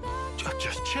guys?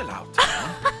 Just chill out,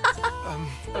 Tom.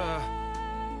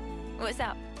 What's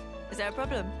up? Is there a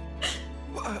problem?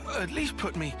 At least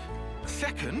put me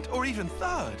 2nd or even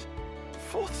 3rd.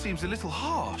 4th seems a little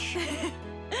harsh.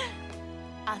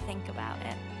 I'll think about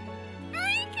it.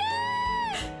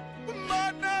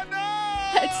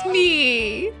 That's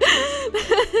me.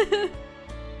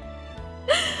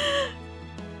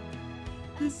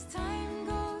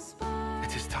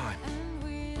 It is time.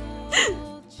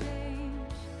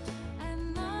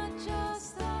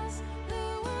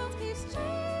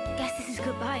 Guess this is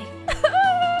goodbye.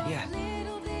 Yeah.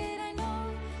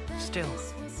 Still,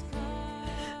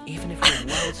 even if we're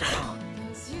worlds apart,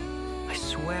 I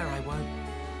swear I won't.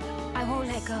 I won't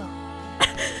let go.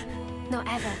 Not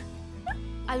ever.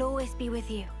 I'll always be with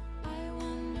you.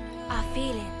 Our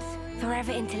feelings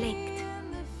forever interlinked.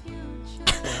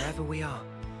 Wherever we are.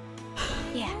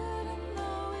 Yeah.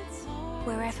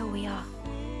 Wherever we are.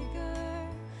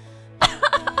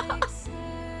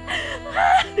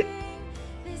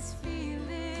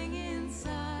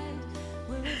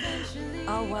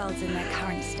 Our worlds in their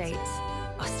current states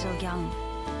are still young.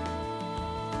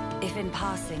 If in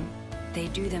passing, they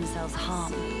do themselves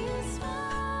harm,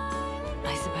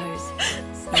 I suppose,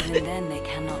 even then they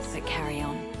cannot but carry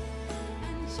on.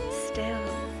 Still,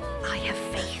 I have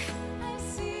faith.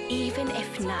 Even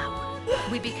if now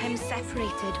we become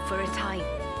separated for a time,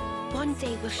 one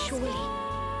day we'll surely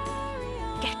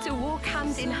get to walk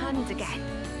hand in hand again.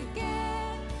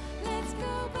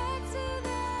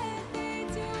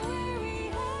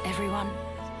 Everyone,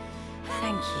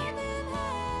 thank you.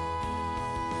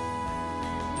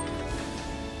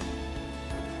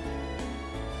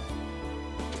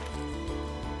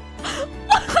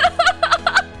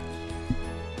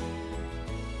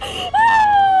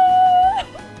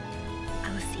 I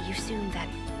will see you soon then.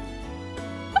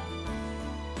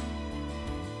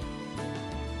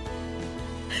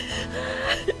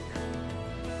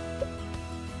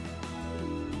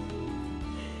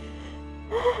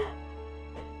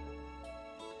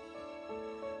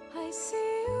 I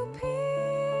see you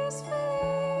peacefully.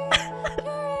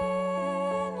 You're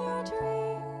in your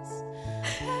dreams.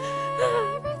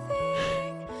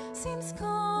 Everything seems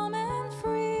calm and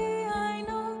free. I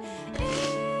know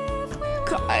if we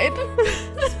God.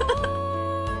 this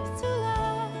warmth to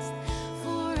last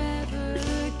forever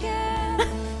again.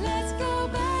 Let's go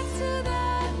back to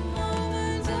that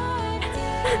moment I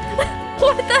did.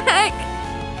 What the heck?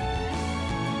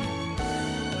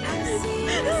 I see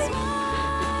you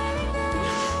smiling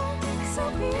now, so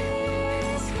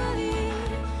peacefully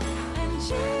and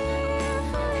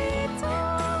cheerfully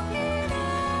talking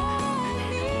at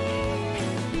me.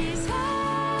 These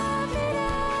happy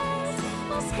days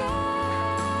must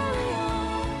carry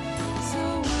on. So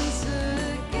once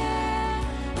again,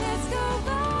 let's go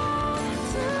back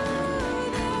to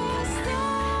the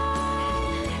start.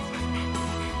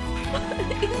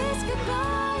 This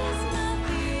goodbye is not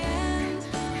the end.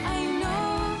 I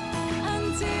know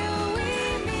until we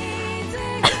meet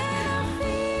again, our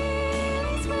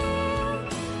feelings will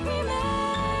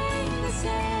remain the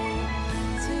same.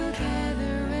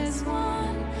 Together as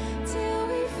one till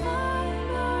we find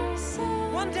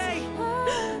ourselves One day,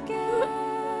 again.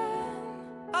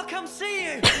 I'll come see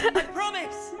you. I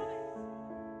promise.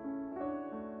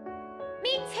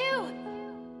 Me too!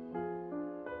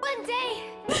 One day!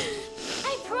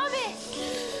 I promise!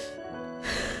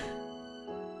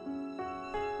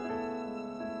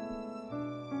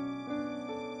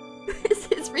 This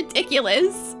is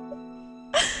ridiculous.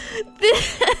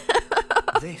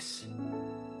 This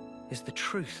is the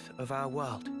truth of our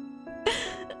world.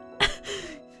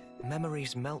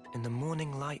 Memories melt in the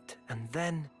morning light, and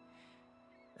then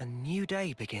a new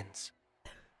day begins.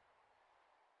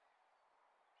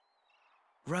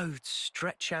 Roads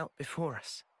stretch out before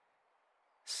us.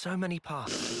 So many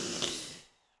paths.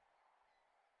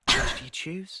 Which do you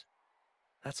choose?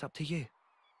 That's up to you.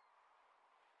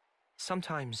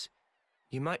 Sometimes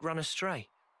you might run astray.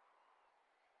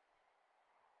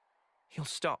 You'll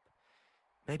stop,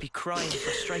 maybe cry in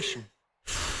frustration.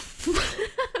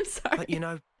 I'm sorry. But you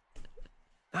know,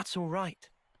 that's all right.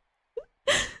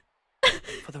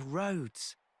 For the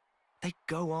roads, they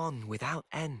go on without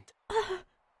end.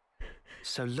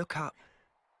 So look up,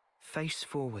 face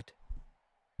forward,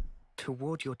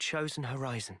 toward your chosen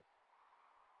horizon.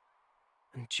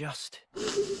 And just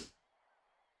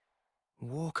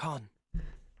walk on.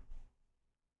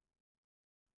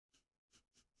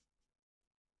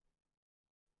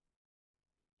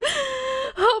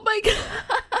 Oh my god.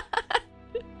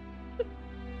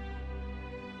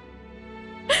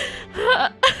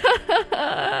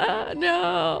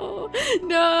 No.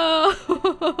 No.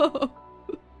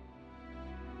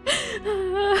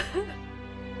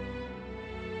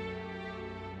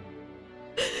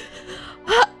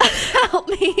 Help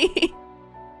me.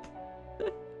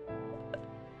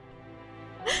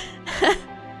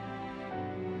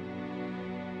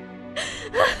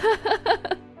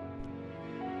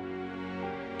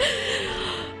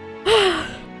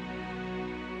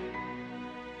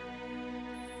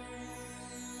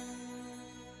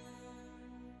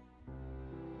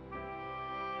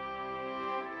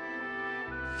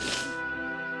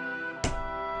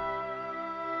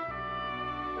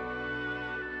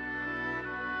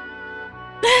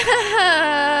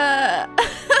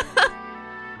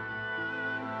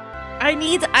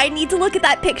 I need to look at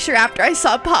that picture after I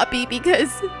saw Poppy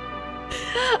because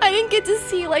I didn't get to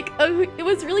see it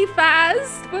was really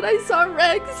fast, but I saw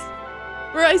Rex,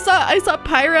 or I saw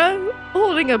Pyra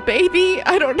holding a baby.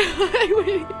 I don't know.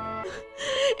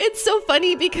 It's so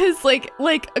funny because like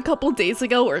a couple days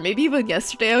ago, or maybe even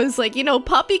yesterday, I was like, you know,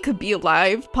 Poppy could be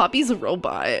alive. Poppy's a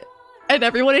robot. And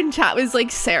everyone in chat was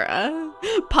like, Sarah,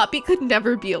 Poppy could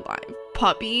never be alive.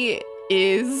 Poppy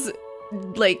is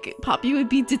like, Poppy would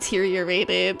be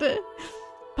deteriorated.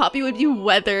 Poppy would be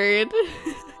weathered.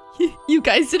 You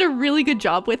guys did a really good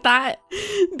job with that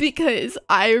because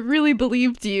I really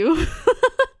believed you.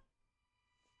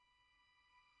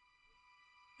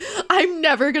 I'm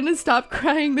never gonna stop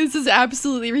crying. This is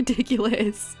absolutely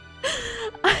ridiculous.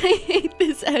 I hate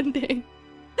this ending.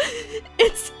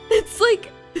 It's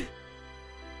like...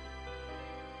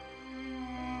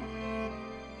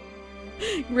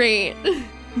 Great.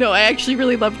 No, I actually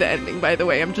really love the ending, by the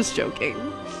way. I'm just joking.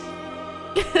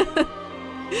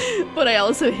 But I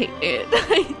also hate it.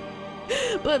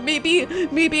 But maybe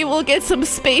we'll get some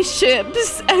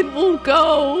spaceships and we'll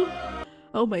go.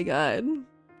 Oh my god.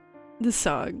 This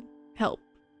song. Help.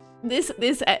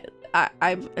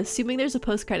 I'm assuming there's a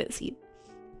post-credit scene.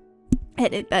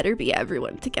 And it better be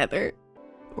everyone together.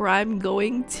 Or I'm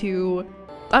going to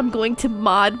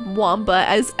mod Wamba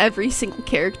as every single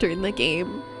character in the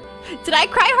game. Did I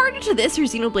cry harder to this or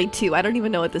Xenoblade 2? I don't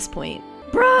even know at this point.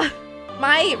 Bruh!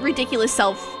 My ridiculous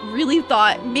self really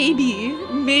thought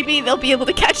maybe they'll be able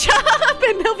to catch up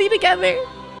and they'll be together.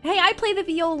 Hey, I play the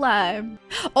viola.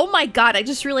 Oh my god, I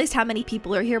just realized how many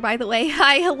people are here, by the way.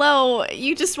 Hi, hello.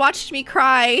 You just watched me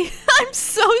cry. I'm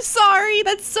so sorry.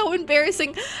 That's so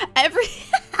embarrassing.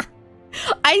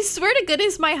 I swear to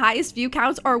goodness, my highest view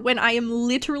counts are when I am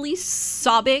literally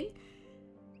sobbing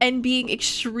and being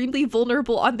extremely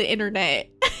vulnerable on the internet.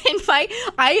 In fact,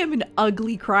 I am an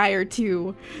ugly crier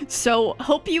too. So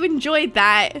hope you enjoyed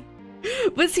that.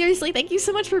 But seriously, thank you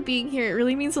so much for being here. It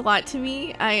really means a lot to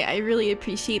me. I really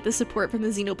appreciate the support from the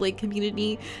Xenoblade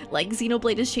community. Like,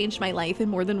 Xenoblade has changed my life in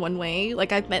more than one way.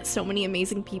 Like, I've met so many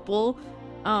amazing people.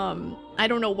 I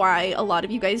don't know why a lot of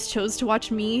you guys chose to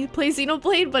watch me play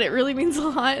Xenoblade, but it really means a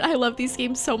lot. I love these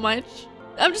games so much.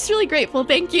 I'm just really grateful,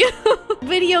 thank you.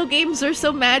 Video games are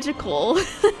so magical.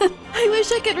 I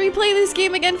wish I could replay this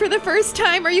game again for the first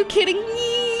time. Are you kidding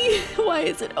me? Why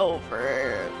is it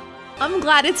over? I'm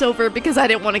glad it's over because I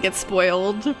didn't want to get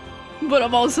spoiled. But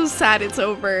I'm also sad it's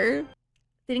over.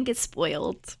 Didn't get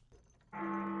spoiled.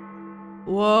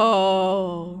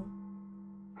 Whoa.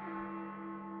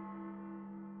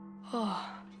 Oh.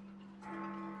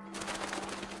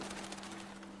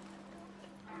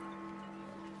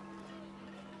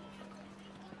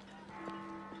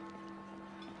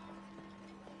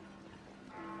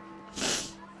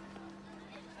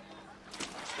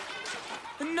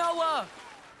 Noah!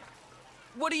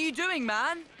 What are you doing,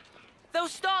 man? They'll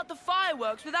start the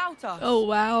fireworks without us. Oh,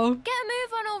 wow. Get a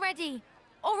move on already,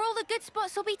 or all the good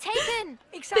spots will be taken.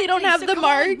 Exactly. They don't have the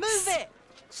marks. Move it.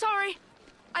 Sorry,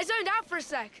 I zoned out for a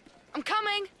sec. I'm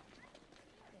coming.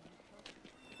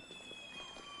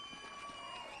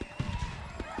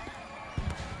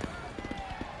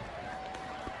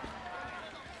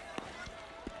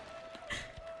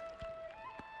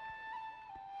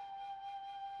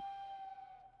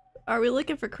 Are we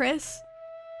looking for Chris?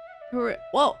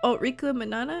 Whoa, oh, Riku and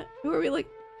Manana? Who are we like?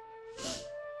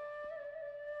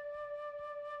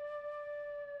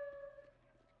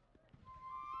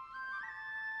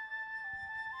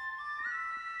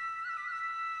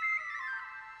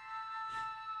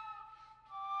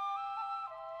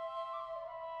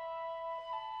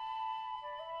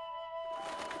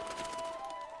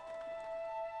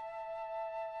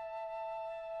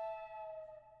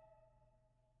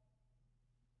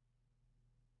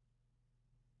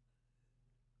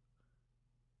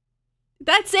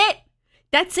 That's it!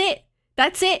 That's it!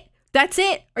 That's it! That's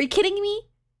it! Are you kidding me?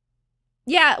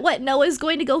 Yeah, what, Noah's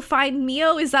going to go find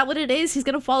Mio? Is that what it is? He's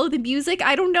gonna follow the music?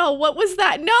 I don't know. What was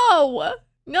that? No!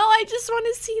 No, I just want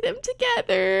to see them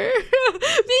together.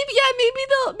 maybe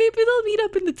they'll meet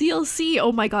up in the DLC.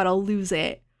 Oh my god, I'll lose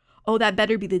it. Oh, that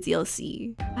better be the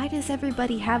DLC. Why does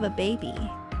everybody have a baby?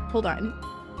 Hold on.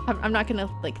 I'm not gonna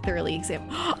like thoroughly examine.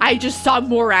 I just saw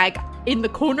Morag in the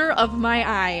corner of my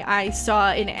eye. I saw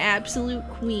an absolute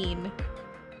queen.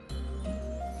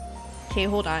 Okay,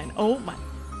 hold on. Oh my.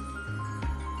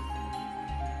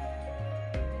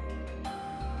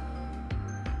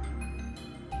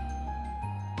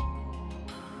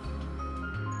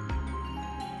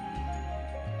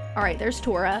 All right, there's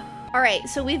Tora. All right,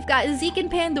 so we've got Zeke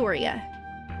and Pandoria.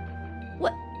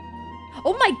 What?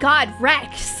 Oh my god,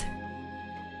 Rex.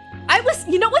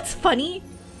 You know what's funny?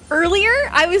 Earlier,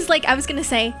 I was gonna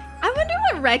say, I wonder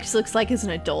what Rex looks like as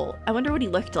an adult. I wonder what he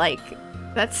looked like.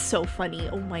 That's so funny.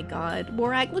 Oh my god.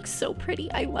 Morag looks so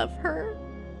pretty. I love her.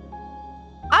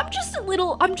 I'm just a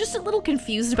little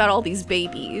confused about all these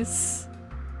babies.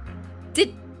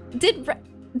 Wait,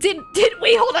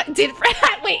 hold on.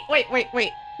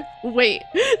 Wait.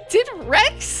 Did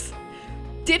Rex?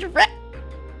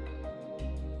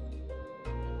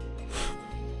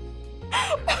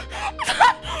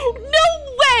 No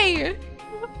way!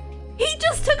 He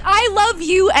just took I Love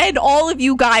You and all of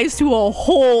you guys to a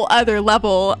whole other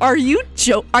level. Are you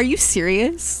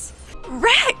serious?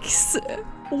 Rex!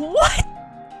 What?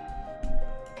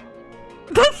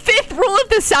 The 5th rule of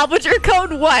the Salvager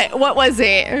Code? What was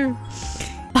it?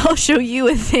 I'll show you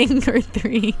a thing or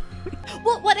 3.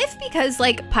 Well, what if because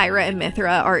like Pyra and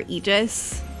Mithra are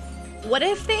Aegis, what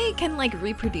if they can like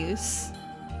reproduce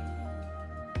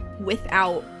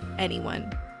without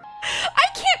anyone? I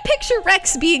can't picture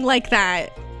Rex being like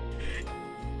that.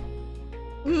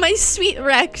 My sweet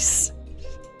Rex.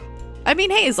 I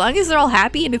mean, hey, as long as they're all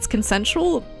happy and it's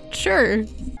consensual, sure.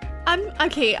 I'm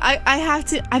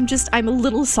a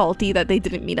little salty that they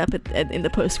didn't meet up in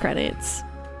the post credits.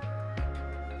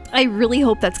 I really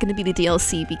hope that's gonna be the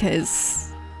DLC because